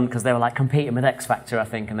 They'd gone, because they were like competing with X Factor, I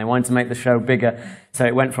think, and they wanted to make the show bigger. So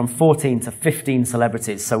it went from 14 to 15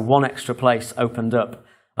 celebrities. So one extra place opened up.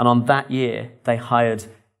 And on that year, they hired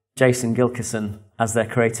Jason Gilkison as their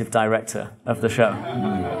creative director of the show.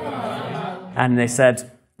 And they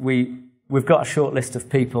said, we've got a short list of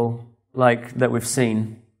people like that we've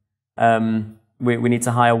seen. We need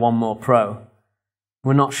to hire one more pro.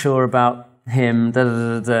 We're not sure about him,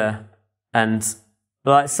 And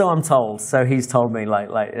like, so I'm told. So he's told me, like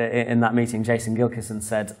in that meeting, Jason Gilkison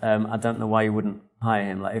said, I don't know why you wouldn't hire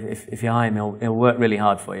him. Like, if you hire him, he'll work really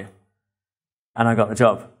hard for you. And I got the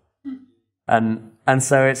job. And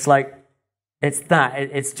so it's like,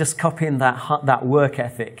 it's just copying that work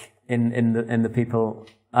ethic in the people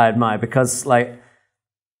I admire, because like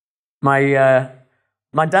my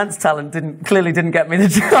dance talent clearly didn't get me the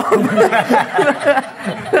job.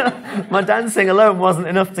 My dancing alone wasn't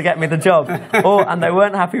enough to get me the job, and they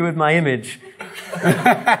weren't happy with my image.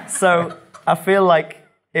 So I feel like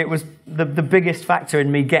it was the biggest factor in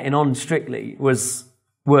me getting on Strictly was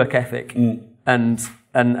work ethic, and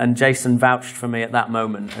Jason vouched for me at that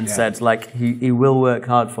moment and said, like, he will work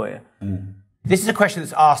hard for you. This is a question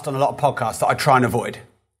that's asked on a lot of podcasts that I try and avoid.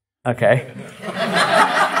 Okay.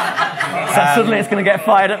 So suddenly it's going to get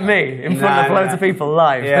fired at me in front of loads of people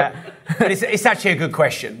live. Yeah. But it's actually a good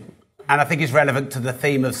question, and I think it's relevant to the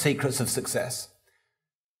theme of secrets of success.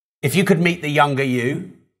 If you could meet the younger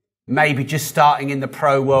you, maybe just starting in the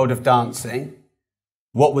pro world of dancing,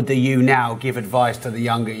 what would the you now give advice to the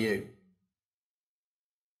younger you?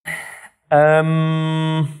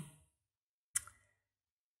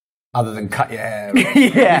 Other than cut your hair.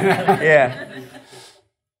 Yeah.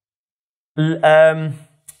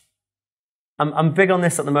 I'm big on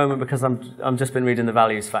this at the moment because I'm just been reading The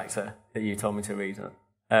Values Factor that you told me to read.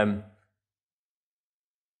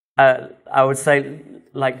 I would say,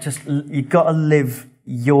 like, just you got to live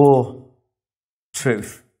your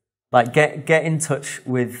truth. Like, get in touch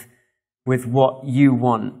with what you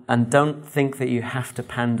want, and don't think that you have to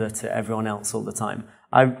pander to everyone else all the time.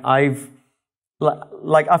 I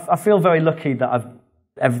feel very lucky that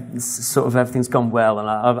everything's gone well, and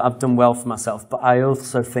I've done well for myself. But I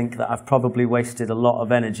also think that I've probably wasted a lot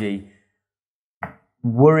of energy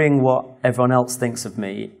worrying what everyone else thinks of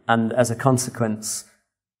me, and as a consequence,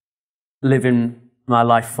 living my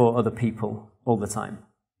life for other people all the time,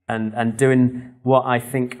 and doing what I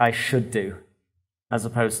think I should do, as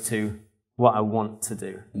opposed to what I want to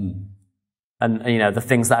do. And you know, the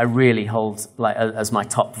things that I really hold like as my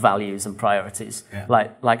top values and priorities. Yeah.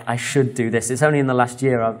 Like I should do this. It's only in the last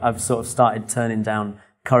year I've sort of started turning down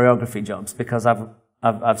choreography jobs, because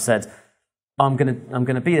I've said, I'm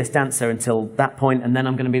gonna be this dancer until that point, and then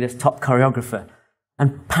I'm gonna be this top choreographer,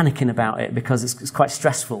 and panicking about it because it's quite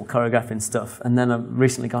stressful choreographing stuff. And then I've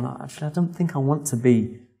recently gone, actually, I don't think I want to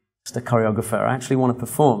be just a choreographer. I actually want to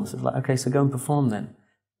perform. So it's like, okay, so go and perform then.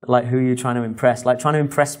 Like, who are you trying to impress? Like, trying to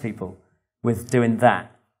impress people with doing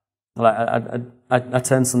that. Like, I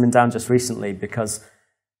turned something down just recently because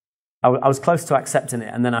I was close to accepting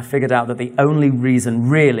it, and then I figured out that the only reason,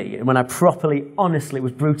 really, when I properly, honestly,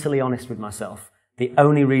 was brutally honest with myself, the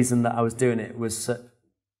only reason that I was doing it was, that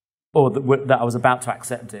I was about to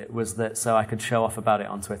accept it, was that so I could show off about it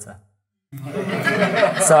on Twitter.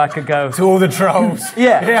 So I could go to all the trolls.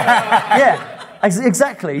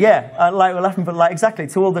 Exactly. Like we're laughing, but like exactly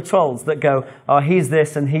to all the trolls that go, oh, he's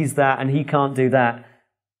this and he's that and he can't do that.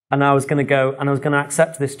 And I was going to go and I was going to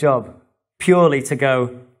accept this job purely to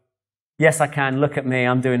go, yes, I can. Look at me.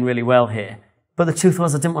 I'm doing really well here. But the truth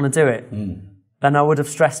was, I didn't want to do it. And I would have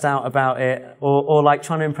stressed out about it, or like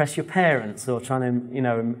trying to impress your parents, or trying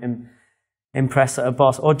to, impress a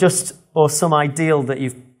boss, or some ideal that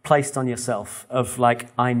you've placed on yourself of like,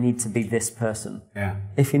 I need to be this person. Yeah.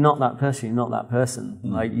 If you're not that person, you're not that person.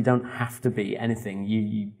 Like, you don't have to be anything.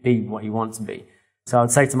 You be what you want to be. So I would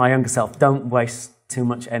say to my younger self, don't waste too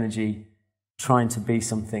much energy trying to be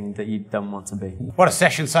something that you don't want to be. What a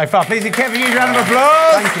session so far. Please give Kevin a huge round of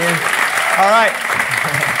applause. Thank you. All right.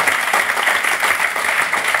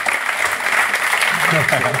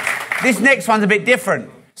 This next one's a bit different.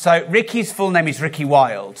 So Ricky's full name is Ricky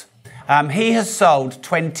Wilde. He has sold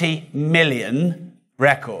 20 million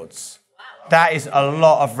records. Wow. That is a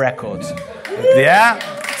lot of records. Yeah,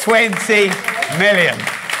 20 million.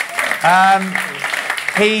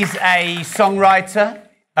 He's a songwriter,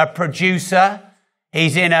 a producer.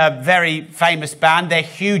 He's in a very famous band. They're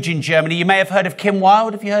huge in Germany. You may have heard of Kim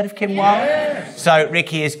Wilde. Have you heard of Kim Wilde? Yes. So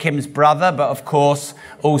Ricky is Kim's brother, but of course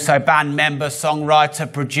also band member,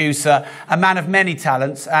 songwriter, producer, a man of many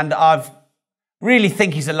talents. And I really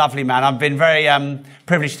think he's a lovely man. I've been very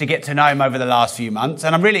privileged to get to know him over the last few monmonths,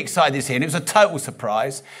 and I'm really excited to see him. It was a total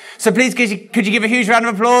surprise. So please, could you give a huge round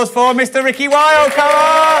of applause for Mr. Ricky Wilde? Come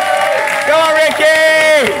on! Come on,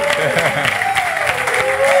 Ricky!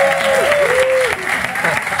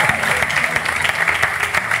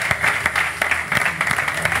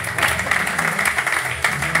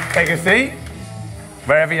 Take a seat,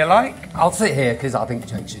 wherever you like. I'll sit here because I think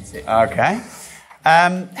Jake should sit. Okay.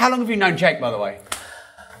 How long have you known Jake, by the way?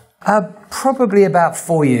 Probably about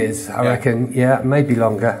 4 years, I reckon. Yeah, maybe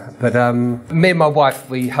longer. But me and my wife,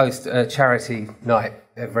 we host a charity night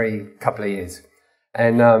every couple of years,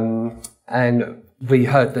 and we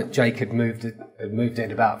heard that Jake had moved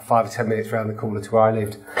in about 5 or 10 minutes around the corner to where I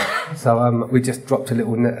lived. So we just dropped a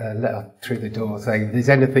little letter through the door saying, "If there's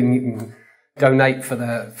anything you can donate for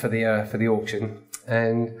the auction,"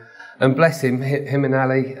 and bless him, and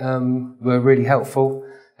Ali were really helpful,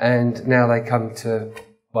 and now they come to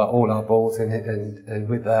all our balls, and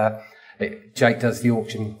with Jake does the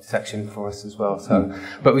auction section for us as well. So,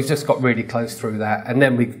 but we've just got really close through that, and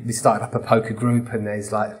then we started up a poker group, and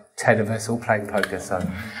there's like 10 of us all playing poker. So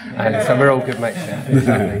we're all good mates now.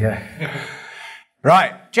 Exactly, yeah.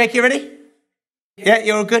 Right, Jake, you ready? Yeah,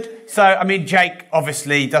 you're all good? So, I mean, Jake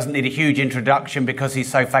obviously doesn't need a huge introduction because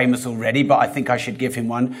he's so famous already, but I think I should give him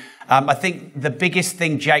one. I think the biggest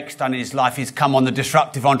thing Jake's done in his life is come on the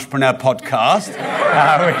Disruptive Entrepreneur Podcast.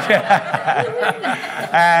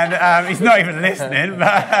 And he's not even listening,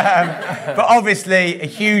 but obviously a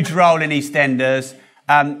huge role in EastEnders.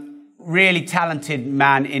 Really talented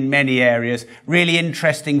man in many areas. Really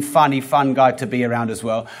interesting, funny, fun guy to be around as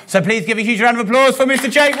well. So please give a huge round of applause for Mr.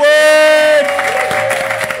 Jake Wood!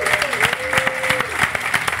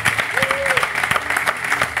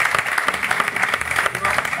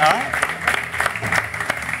 All right.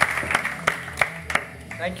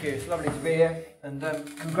 Thank you. It's lovely to be here. And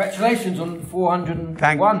congratulations on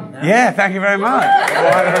 401. Yeah, thank you very much.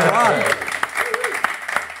 401.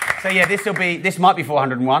 So yeah, this might be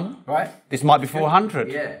 401. Right. This might be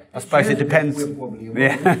 400. Yeah. I suppose it depends. Yeah.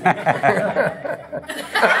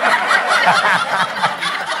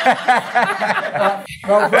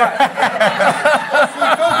 Well, right.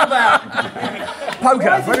 Talk about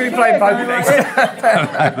Poker. When are we playing poker next?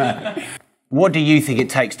 What do you think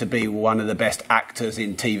it takes to be one of the best actors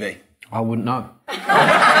in TV? I wouldn't know.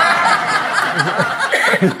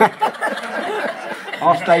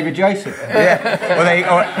 Ask David Jason. Yeah.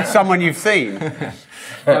 Or someone you've seen.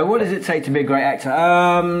 What does it take to be a great actor?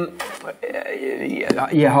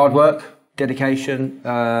 Hard work, dedication,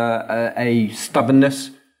 a stubbornness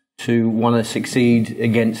to want to succeed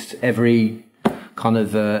against every kind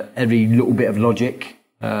of every little bit of logic.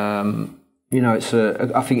 I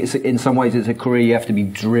think it's in some ways it's a career you have to be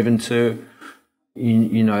driven to.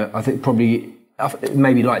 I think probably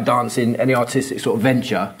maybe like dancing, any artistic sort of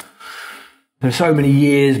venture. There's so many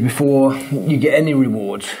years before you get any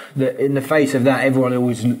rewards that in the face of that, everyone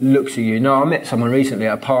always looks at you. No, I met someone recently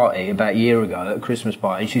at a party about a year ago, at a Christmas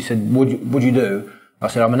party, and she said, what'd you do? I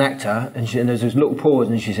said, I'm an actor. And there's this little pause,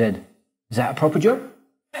 and she said, is that a proper job?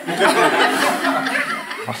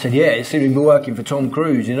 I said, yeah, it seems to be working for Tom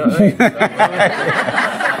Cruise, you know what I mean?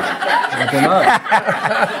 I don't know.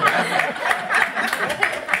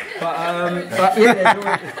 But yeah,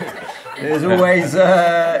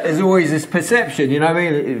 there's always this perception, you know what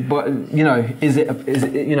I mean? But you know, is it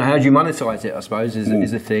you know, how do you monetize it? I suppose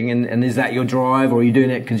is the thing, and is that your drive, or are you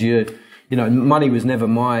doing it because you know, money was never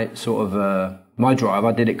my sort of my drive.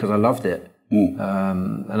 I did it because I loved it, and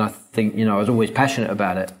I think, you know, I was always passionate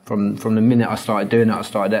about it from the minute I started doing it. I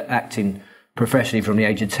started acting professionally from the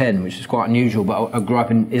age of 10, which is quite unusual. But I grew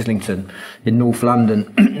up in Islington, in North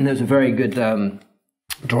London, and there was a very good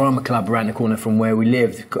drama club around the corner from where we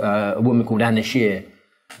lived, a woman called Anna Shear.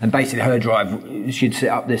 And basically her drive, she'd set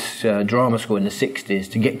up this drama school in the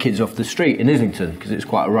 60s to get kids off the street in Islington, because it's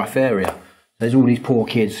quite a rough area. There's all these poor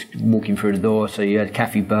kids walking through the door. So you had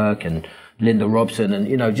Kathy Burke and Linda Robson and,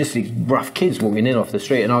 you know, just these rough kids walking in off the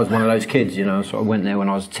street. And I was one of those kids, you know, so I went there when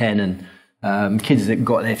I was 10, and kids that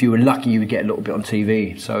got there, if you were lucky, you would get a little bit on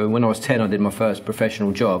TV. So when I was 10, I did my first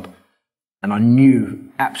professional job, and I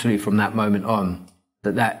knew absolutely from that moment on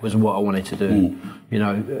that was what I wanted to do. You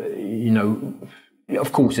know,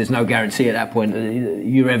 of course, there's no guarantee at that point that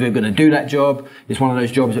you're ever going to do that job. It's one of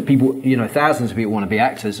those jobs that people, you know, thousands of people want to be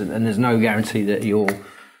actors, and there's no guarantee that you'll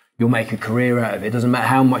make a career out of it. It doesn't matter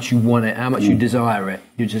how much you want it, how much you desire it.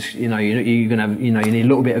 You just, you know, you're going to have, you know, you need a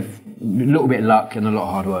little bit of luck and a lot of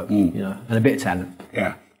hard work, you know, and a bit of talent.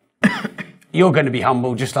 Yeah. You're going to be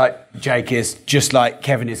humble, just like Jake is, just like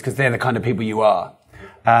Kevin is, because they're the kind of people you are.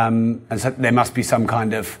 And so there must be some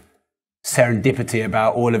kind of serendipity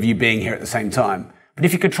about all of you being here at the same time. But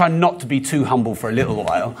if you could try not to be too humble for a little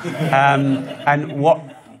while, and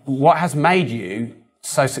what has made you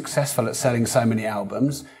so successful at selling so many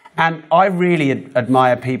albums? And I really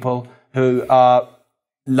admire people who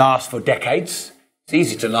last for decades. It's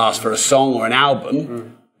easy to last for a song or an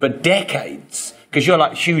album, but decades. Because you're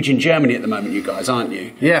like huge in Germany at the moment, you guys, aren't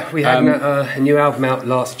you? Yeah, we had a new album out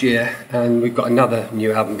last year, and we've got another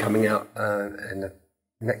new album coming out in the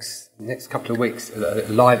next couple of weeks, a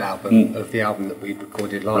live album of the album that we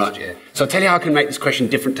recorded last year. So I'll tell you how I can make this question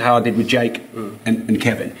different to how I did with Jake and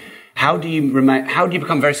Kevin. How do you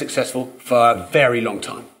become very successful for a very long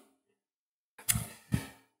time?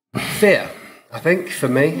 Fear, I think, for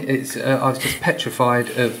me. It's I was just petrified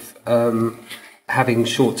of having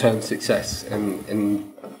short-term success,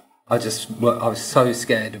 and I was so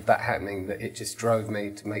scared of that happening that it just drove me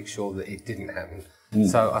to make sure that it didn't happen.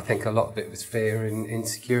 So I think a lot of it was fear and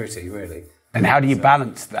insecurity, really. And how do you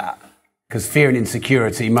balance that? Because fear and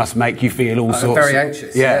insecurity must make you feel all sorts. Very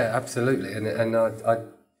anxious. Yeah, absolutely. And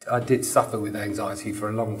I did suffer with anxiety for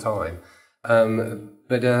a long time.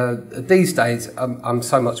 But these days, I'm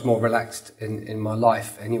so much more relaxed in my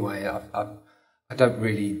life. Anyway, I don't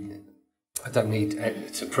need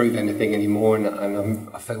to prove anything anymore, and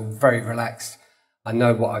I feel very relaxed. I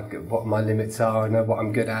know what my limits are. I know what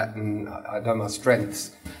I'm good at, and I know my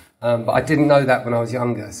strengths. But I didn't know that when I was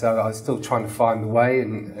younger, so I was still trying to find the way.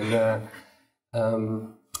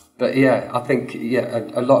 But yeah, I think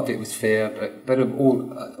a lot of it was fear, but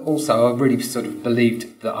also I really sort of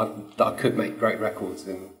believed that I could make great records,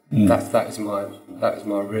 and that was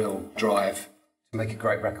my real drive to make a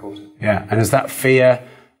great record. Yeah, and has that fear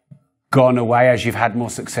gone away as you've had more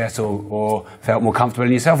success or felt more comfortable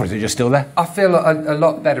in yourself, or is it just still there? I feel a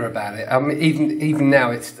lot better about it. I mean, even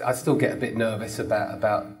now, I still get a bit nervous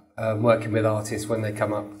about working with artists when they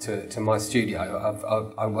come up to my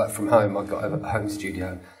studio. I work from home. I've got a home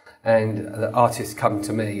studio, and the artists come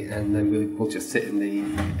to me, and then we'll just sit in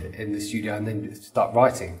the studio and then start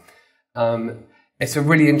writing. It's a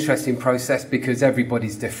really interesting process because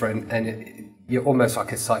everybody's different, and you're almost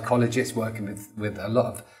like a psychologist working with a lot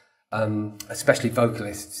of especially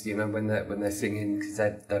vocalists, you know, when they're singing, because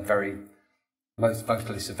most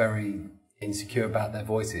vocalists are very insecure about their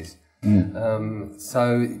voices.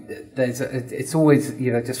 So it's always,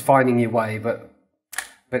 you know, just finding your way, but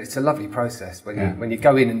it's a lovely process when you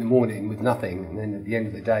go in the morning with nothing, and then at the end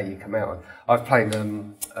of the day you come out. I've played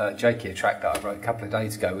Jakey, a track that I wrote a couple of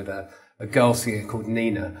days ago with a girl singer called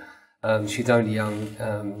Nina. She's only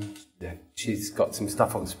young. She's got some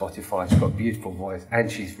stuff on Spotify. She's got a beautiful voice, and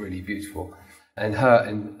she's really beautiful. And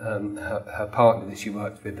her partner that she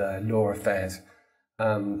worked with, Laura Fairs,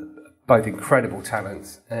 both incredible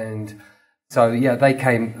talents. And so yeah, they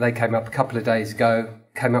came up a couple of days ago.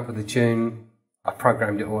 Came up with a tune. I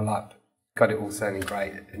programmed it all up, got it all sounding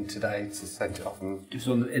great. And today just sent it off. And just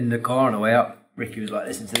in the car on the way up, Ricky was like,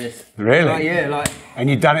 "Listen to this." Really? Yeah, And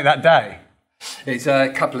you'd done it that day? It's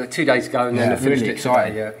 2 days ago, and then I finished really it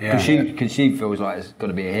excited. Today, Because she feels like it's got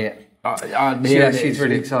to be a hit. She's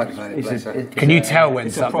really excited about it. Can you tell when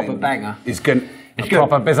it's something a proper banger? Is going?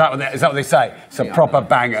 Is that what they say? It's a proper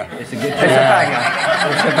banger. It's a good. It's a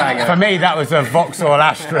banger. It's a banger. For me, that was a Vauxhall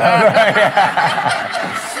Astra.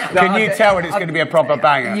 Can you tell when it's going to be a proper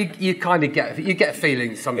banger? You kind of get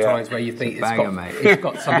feelings sometimes where you think mate. It's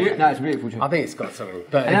got something. No, it's a beautiful. I think it's got something.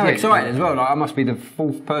 But and I'm excited as well. Like, I must be the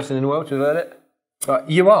 4th person in the world to have heard it.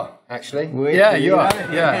 You are, actually. Yeah, you are.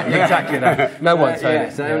 Yeah, exactly that. No one's heard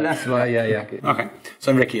it. So that's like, yeah. Okay.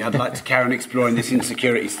 So, Ricky, I'd like to carry on exploring this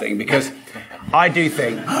insecurities thing because I do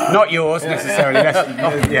think, not yours necessarily,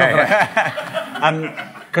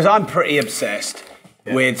 because I'm pretty obsessed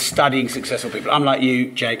with studying successful people. I'm like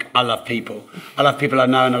you, Jake. I love people. I love people I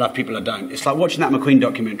know and I love people I don't. It's like watching that McQueen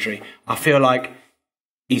documentary. I feel like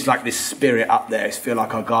he's like this spirit up there. I feel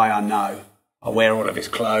like a guy I know. I wear all of his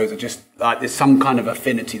clothes. I just like there's some kind of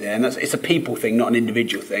affinity there, and it's a people thing, not an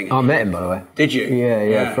individual thing. I met him, by the way. Did you?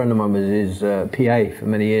 Yeah. A friend of mine was his PA for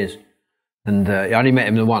many years, and I only met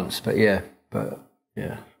him once. But yeah. But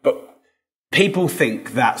people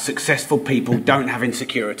think that successful people don't have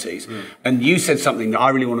insecurities, and you said something that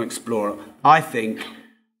I really want to explore. I think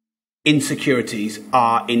insecurities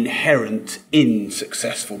are inherent in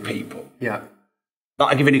successful people. Yeah. Like,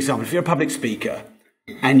 I'll give you an example. If you're a public speaker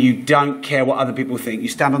and you don't care what other people think, you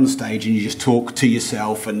stand on the stage and you just talk to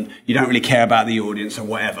yourself and you don't really care about the audience or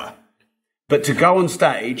whatever. But to go on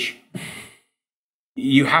stage,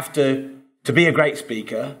 you have to be a great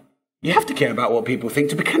speaker, you have to care about what people think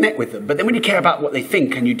to connect with them. But then when you care about what they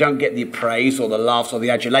think and you don't get the praise or the laughs or the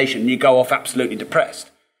adulation, you go off absolutely depressed.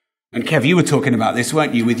 And Kev, you were talking about this,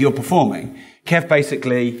 weren't you, with your performing? Kev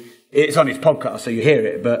basically, it's on his podcast, so you hear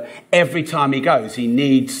it, but every time he goes, he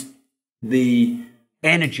needs the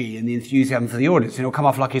energy and the enthusiasm for the audience, and he'll come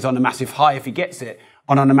off like he's on a massive high if he gets it,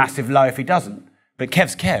 and on a massive low if he doesn't. But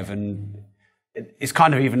Kev's Kev, and it's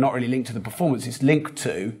kind of even not really linked to the performance, it's linked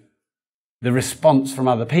to the response from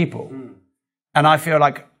other people. And I feel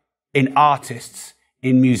like in artists,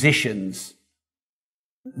 in musicians,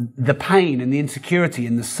 the pain and the insecurity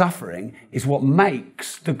and the suffering is what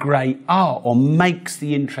makes the great art or makes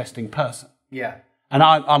the interesting person. Yeah. And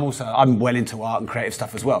I'm well into art and creative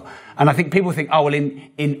stuff as well. And I think people think, oh, well,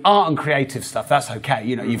 in art and creative stuff, that's okay.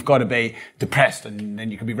 You know, you've got to be depressed and then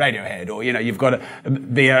you can be Radiohead, or, you know, you've got to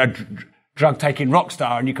be a drug-taking rock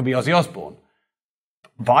star and you can be Ozzy Osbourne.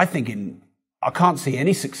 But I can't see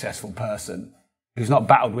any successful person who's not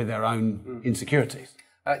battled with their own insecurities.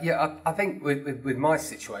 I think with my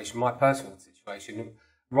situation, my personal situation,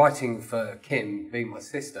 writing for Kim, being my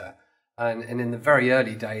sister, and in the very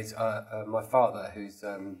early days, my father, who's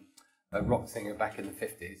a rock singer back in the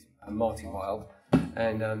 50s, Martin Wilde,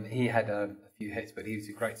 and he had a few hits, but he was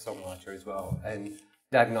a great songwriter as well. And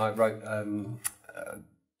Dad and I wrote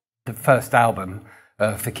the first album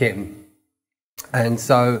for Kim. And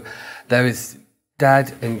so there was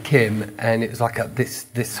Dad and Kim, and it was like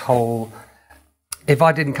this whole... If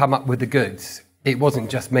I didn't come up with the goods, it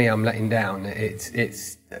wasn't just me I'm letting down.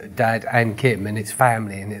 It's Dad and Kim, and it's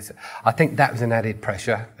family, and I think that was an added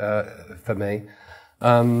pressure for me.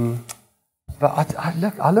 But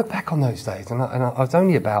I look back on those days, and I was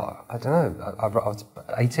only about, I don't know, I was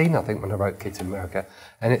 18, I think, when I wrote Kids in America,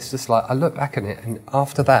 and it's just like I look back on it, and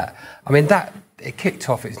after that, I mean, it kicked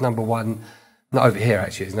off. It's number one, not over here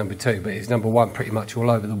actually, it's number two, but it's number one pretty much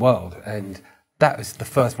all over the world, and that was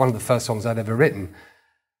one of the first songs I'd ever written.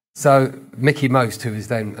 So Mickey Most, who was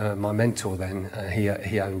then my mentor then,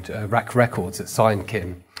 he owned Rack Records that signed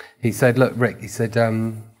Kim. He said, look, Rick, he said,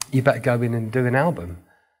 you better go in and do an album.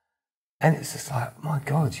 And it's just like, my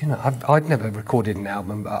God, you know, I'd never recorded an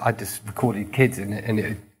album, but I just recorded Kids in it, and it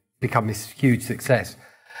had become this huge success.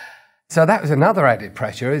 So that was another added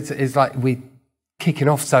pressure. It's like we kicking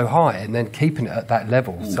off so high and then keeping it at that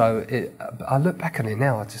level. So I look back on it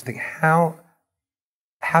now, I just think,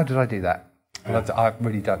 how did I do that? And I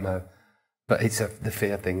really don't know. But it's the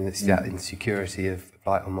fear thing, it's that insecurity of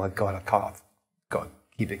like, oh my God, I've got to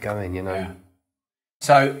keep it going, you know. Yeah.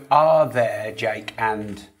 So are there, Jake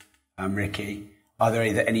and Ricky, are there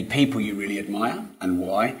either any people you really admire and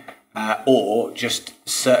why, or just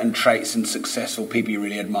certain traits and successful people you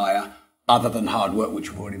really admire other than hard work,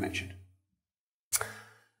 which we've already mentioned?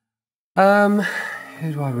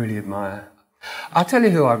 Who do I really admire? I'll tell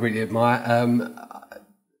you who I really admire.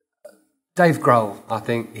 Dave Grohl, I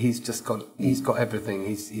think he's got everything.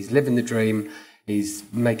 He's living the dream. He's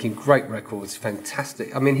making great records,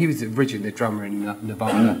 fantastic. I mean, he was originally a drummer in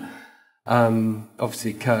Nirvana.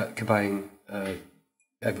 Obviously, Kurt Cobain,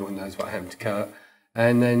 everyone knows what happened to Kurt.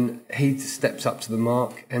 And then he steps up to the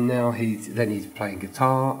mark, and now he's playing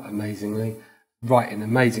guitar amazingly, writing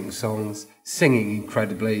amazing songs, singing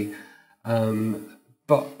incredibly,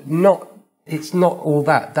 but not it's not all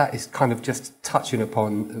that. That is kind of just touching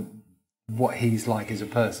upon what he's like as a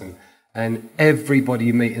person. And everybody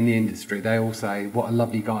you meet in the industry, they all say what a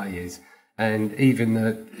lovely guy he is. And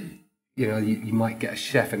even you might get a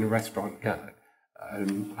chef in a restaurant.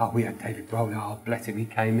 We had David Brown. Oh, bless him, he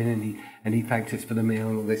came in and he thanked us for the meal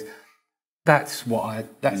and all this. That's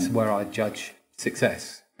where I judge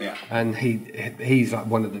success. Yeah. And he's like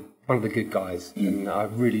one of the good guys, and I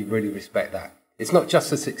really, really respect that. It's not just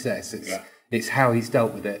the success; it's how he's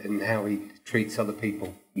dealt with it and how he treats other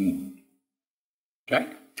people. Okay.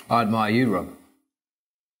 I admire you, Rob.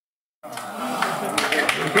 I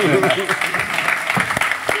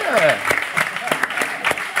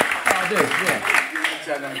do.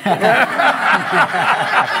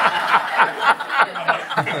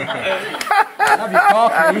 I love your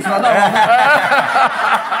car keys,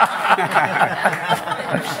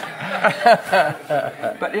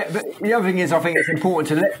 but the other thing is, I think it's important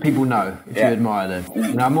to let people know if you admire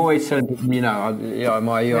them. I'm always telling people, I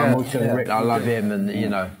admire you. I'm always telling Rick I love him, and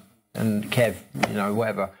and Kev,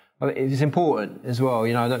 whatever. But it's important as well.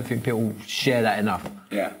 I don't think people share that enough.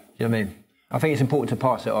 Yeah. You know what I mean? I think it's important to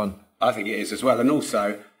pass it on. I think it is as well, and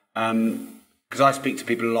also because I speak to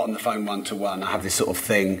people a lot on the phone one-to-one. I have this sort of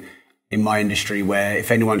thing in my industry where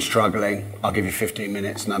if anyone's struggling, I'll give you 15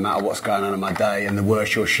 minutes no matter what's going on in my day, and the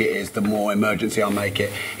worse your shit is, the more emergency I'll make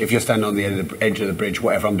it. If you're standing on the edge of the bridge,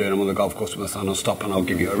 whatever I'm doing, I'm on the golf course with my son, I'll stop and I'll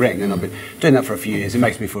give you a ring. And I've been doing that for a few years. It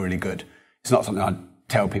makes me feel really good. It's not something I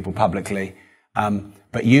tell people publicly.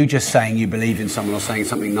 But you just saying you believe in someone or saying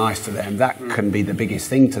something nice to them, that can be the biggest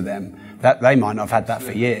thing to them. That they might not have had that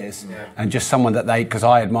for years. And just someone that because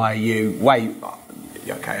I admire you I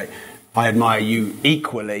admire you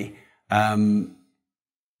equally. For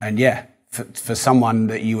someone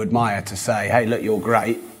that you admire to say, hey, look, you're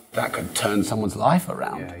great, that could turn someone's life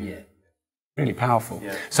around. Really powerful.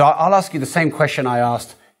 So I'll ask you the same question I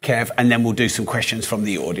asked Kev, and then we'll do some questions from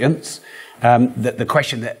the audience. The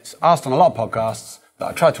question that's asked on a lot of podcasts that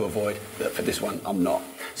I try to avoid, but for this one, I'm not.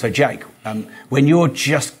 So Jake, when you're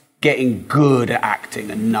just getting good at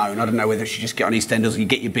acting and known, I don't know whether you just get on EastEnders or you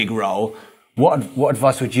get your big role, what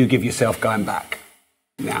advice would you give yourself going back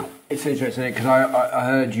now? It's interesting because I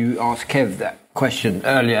heard you ask Kev that question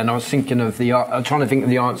earlier, and I was thinking of I'm trying to think of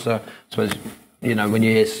the answer. I suppose when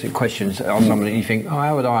you hear questions on somebody, you think,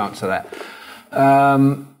 how would I answer that?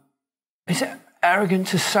 Is it arrogant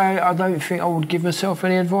to say I don't think I would give myself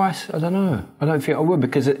any advice? I don't know. I don't think I would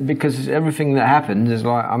because everything that happened is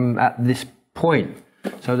like I'm at this point.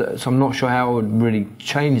 So I'm not sure how I would really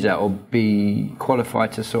change that or be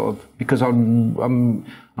qualified to sort of, because I'm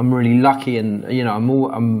really lucky, and I'm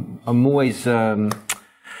always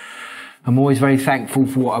very thankful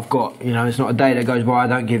for what I've got. It's not a day that goes by I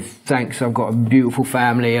don't give thanks. I've got a beautiful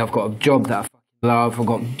family. I've got a job that I love. I've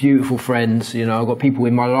got beautiful friends. I've got people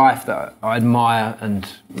in my life that I admire, and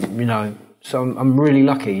so I'm really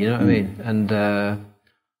lucky. You know what I mean? And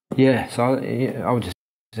so I would just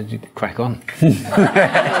crack on. So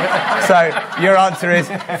your answer is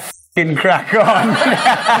f***ing crack on.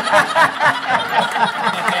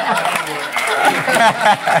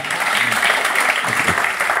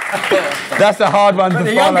 That's a hard one to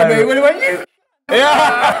follow. Give me more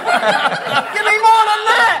than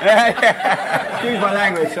that! Excuse my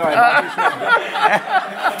language, sorry.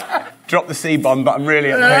 Drop the C-bomb, but I'm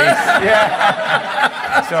really at peace.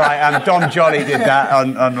 It's all right. Dom Jolly did that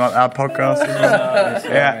on our podcast as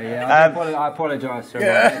well. I apologise.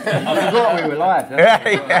 I forgot we were live.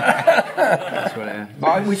 That's what it is.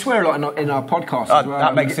 But we swear a lot in our podcast as well.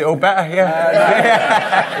 That makes it all better,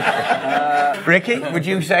 Ricky, would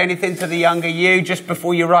you say anything to the younger you just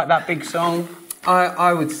before you write that big song?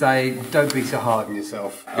 I would say don't be so hard on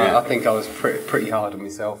yourself. I think I was pretty hard on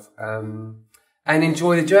myself. And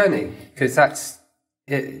enjoy the journey, because that's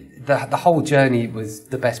it. The whole journey was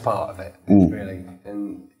the best part of it, really.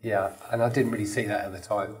 And I didn't really see that at the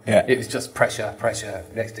time. It was just pressure,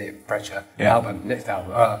 next hit, pressure, album, next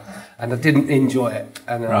album, and I didn't enjoy it.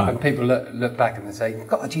 And people look back and they say,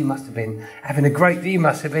 God, you must have been having a great. You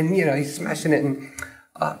must have been, he's smashing it. And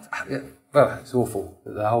well, it's awful.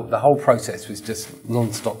 The whole process was just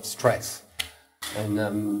non-stop stress,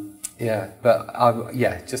 and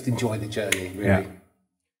just enjoy the journey, really.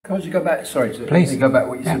 Can I just go back? Sorry, please go back.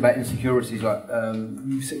 What you said about insecurities, like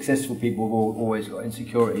successful people have always got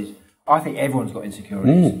insecurities. I think everyone's got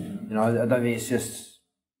insecurities. I don't think it's just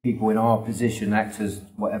people in our position, actors,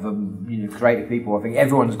 whatever, creative people. I think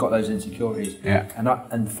everyone's got those insecurities.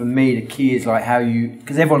 And for me, the key is like how you,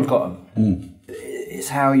 because everyone's got them. It's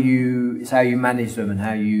how you manage them and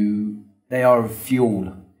how they are a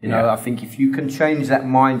fuel. I think if you can change that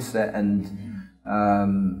mindset and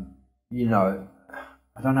you know,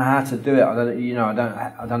 I don't know how to do it.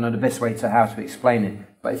 I don't know the best way to how to explain it.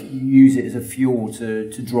 But if you use it as a fuel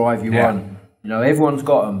to drive you on, you know, everyone's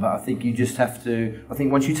got them. But I think you just have to. I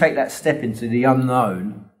think once you take that step into the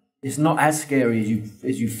unknown, it's not as scary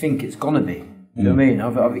as you think it's gonna be. You know what I mean?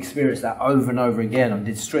 I've experienced that over and over again. I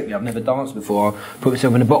did Strictly. I've never danced before. I put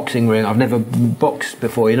myself in a boxing ring. I've never boxed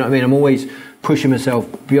before. You know what I mean? I'm always pushing myself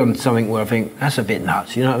beyond something where I think that's a bit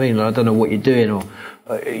nuts. You know what I mean? Like, I don't know what you're doing, or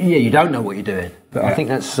you don't know what you're doing. But I think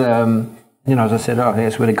that's you know, as I said, I think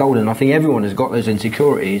that's where the golden. I think everyone has got those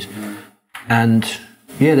insecurities, and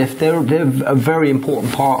they're a very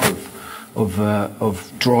important part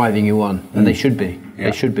of driving you on, and they should be. Yeah.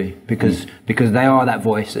 They should be, because they are that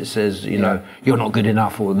voice that says, you know, you're not good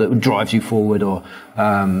enough, or that drives you forward, or.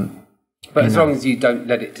 But as long as you don't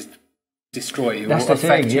let it destroy you, that's or the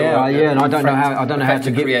thing. And I don't know how to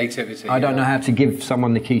give creativity. I don't know how to give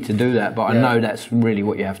someone the key to do that, but I know that's really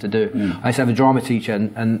what you have to do. I used to have a drama teacher,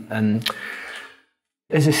 and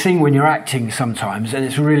there's a scene when you're acting sometimes, and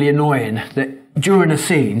it's really annoying that during a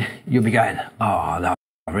scene you'll be going, oh no,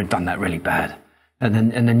 I've done that really bad. And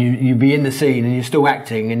then you be in the scene and you're still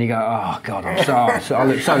acting and you go, oh God, I'm sorry, I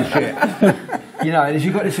look so shit. You know, and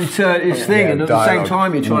you've got this thing, and at the same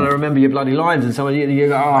time you're trying to remember your bloody lines, and someone you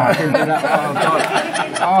go, oh, I didn't do that. Oh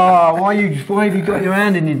God, oh, why have you got your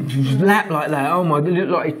hand in your lap like that? Oh my, you look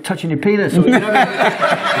like you're touching your penis. Or, you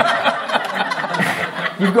know?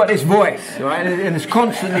 You've got this voice, right, and it's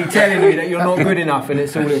constantly telling you that you're not good enough, and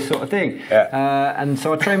it's all this sort of thing. And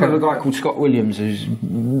so I trained with a guy called Scott Williams, who's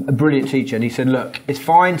a brilliant teacher, and he said, look, it's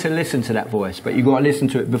fine to listen to that voice, but you've got to listen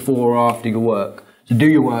to it before or after your work. So do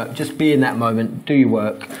your work, just be in that moment, do your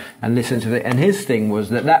work, and listen to it. And his thing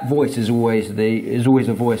was that voice is always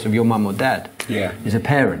the voice of your mum or dad. Yeah, is a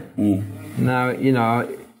parent. Now, you know,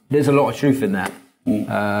 there's a lot of truth in that.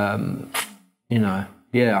 You know.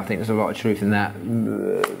 Yeah, I think there's a lot of truth in that,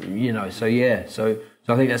 you know, so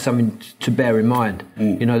I think that's something to bear in mind.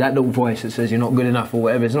 You know, that little voice that says you're not good enough or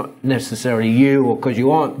whatever, it's not necessarily you, or because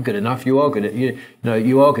you aren't good enough, you are good you know,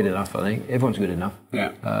 you are good enough, I think. Everyone's good enough.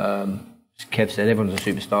 Yeah. As Kev said, everyone's a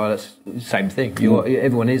superstar, that's the same thing.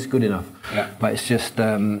 Everyone is good enough. Yeah. But it's just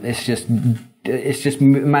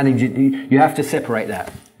managing, you have to separate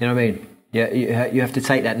that, you know what I mean? Yeah, you have to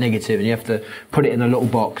take that negative and you have to put it in a little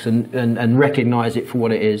box and recognise it for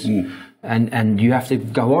what it is, and you have to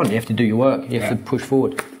go on. You have to do your work. You have to push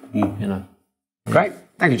forward. You know. Great,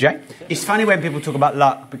 thank you, Jay. It's funny when people talk about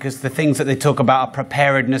luck, because the things that they talk about are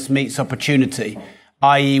preparedness meets opportunity,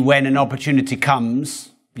 i.e., when an opportunity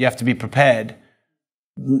comes, you have to be prepared.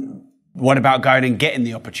 What about going and getting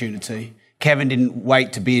the opportunity? Kevin didn't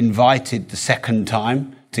wait to be invited the second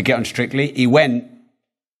time to get on Strictly. He went.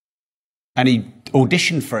 And he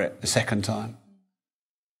auditioned for it the second time.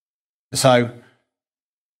 So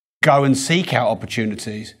go and seek out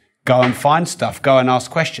opportunities. Go and find stuff. Go and ask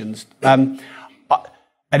questions. An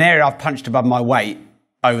area I've punched above my weight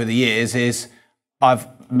over the years is I've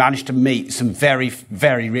managed to meet some very,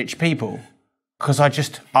 very rich people, because I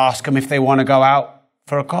just ask them if they want to go out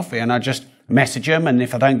for a coffee, and I just message them, and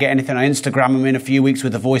if I don't get anything, I Instagram them in a few weeks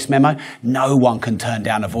with a voice memo. No one can turn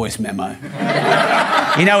down a voice memo.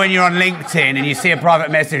 You know, when you're on LinkedIn and you see a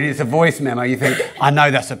private message and it's a voice memo, you think, I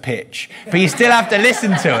know that's a pitch, but you still have to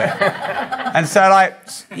listen to it. And so, like,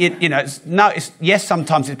 you know, yes,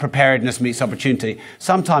 sometimes it's preparedness meets opportunity.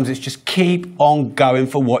 Sometimes it's just keep on going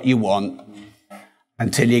for what you want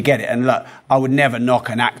until you get it. And look, I would never knock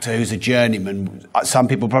an actor who's a journeyman. Some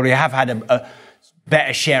people probably have had a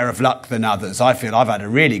better share of luck than others. I feel I've had a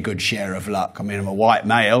really good share of luck. I mean, I'm a white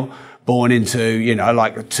male, born into, you know,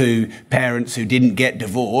 like two parents who didn't get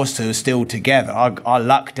divorced, who are still together. I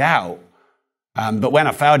lucked out. But when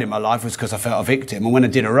I failed in my life, it was because I felt a victim. And when I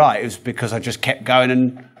did it right, it was because I just kept going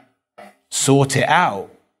and sought it out.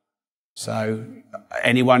 So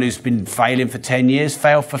anyone who's been failing for 10 years,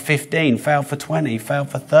 fail for 15, fail for 20, fail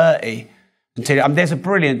for 30. There's a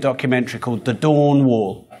brilliant documentary called The Dawn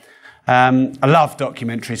Wall. I love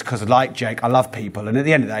documentaries because, like Jake, I love people. And at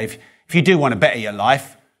the end of the day, if you do want to better your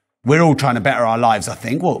life, we're all trying to better our lives, I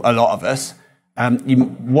think. Well, a lot of us. You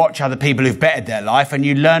watch other people who've bettered their life and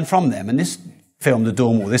you learn from them. And this film, The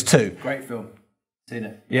Dawn Wall, there's two. Great film. Seen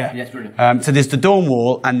it. Yeah. Yeah, it's brilliant. So there's The Dawn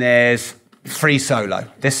Wall and there's Free Solo.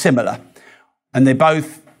 They're similar. And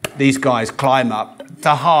these guys climb up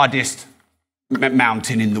the hardest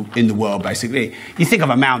mountain in the world, basically. You think of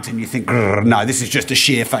a mountain, you think, no, this is just a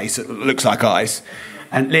sheer face that looks like ice.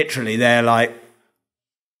 And literally, they're like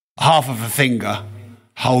half of a finger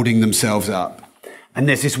holding themselves up. And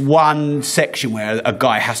there's this one section where a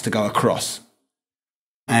guy has to go across.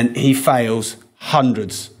 And he fails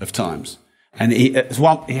hundreds of times. And he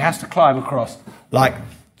has to climb across, like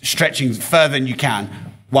stretching further than you can.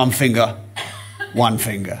 One finger.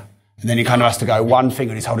 And then he kind of has to go one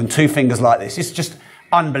finger, and he's holding two fingers like this. It's just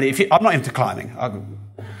unbelievable. I'm not into climbing.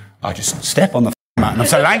 I just step on the mountain. I'm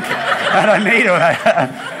so lanky. I don't need all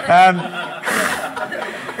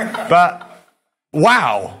that. But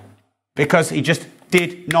wow, because he just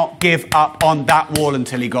did not give up on that wall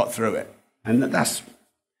until he got through it. And that's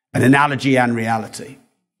an analogy and reality.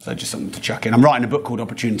 So just something to chuck in. I'm writing a book called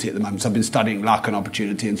Opportunity at the moment, so I've been studying luck and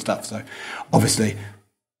opportunity and stuff. So obviously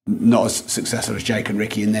not as successful as Jake and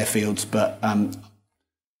Ricky in their fields, but trying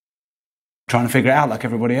to figure it out like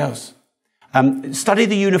everybody else. Study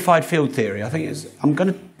the unified field theory. I'm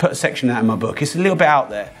going to put a section out in my book. It's a little bit out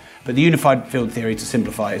there, but the unified field theory, to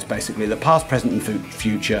simplify it, is basically the past, present and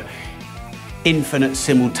future, infinite,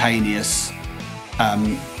 simultaneous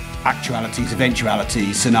actualities,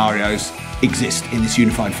 eventualities, scenarios exist in this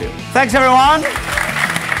unified field. Thanks, everyone.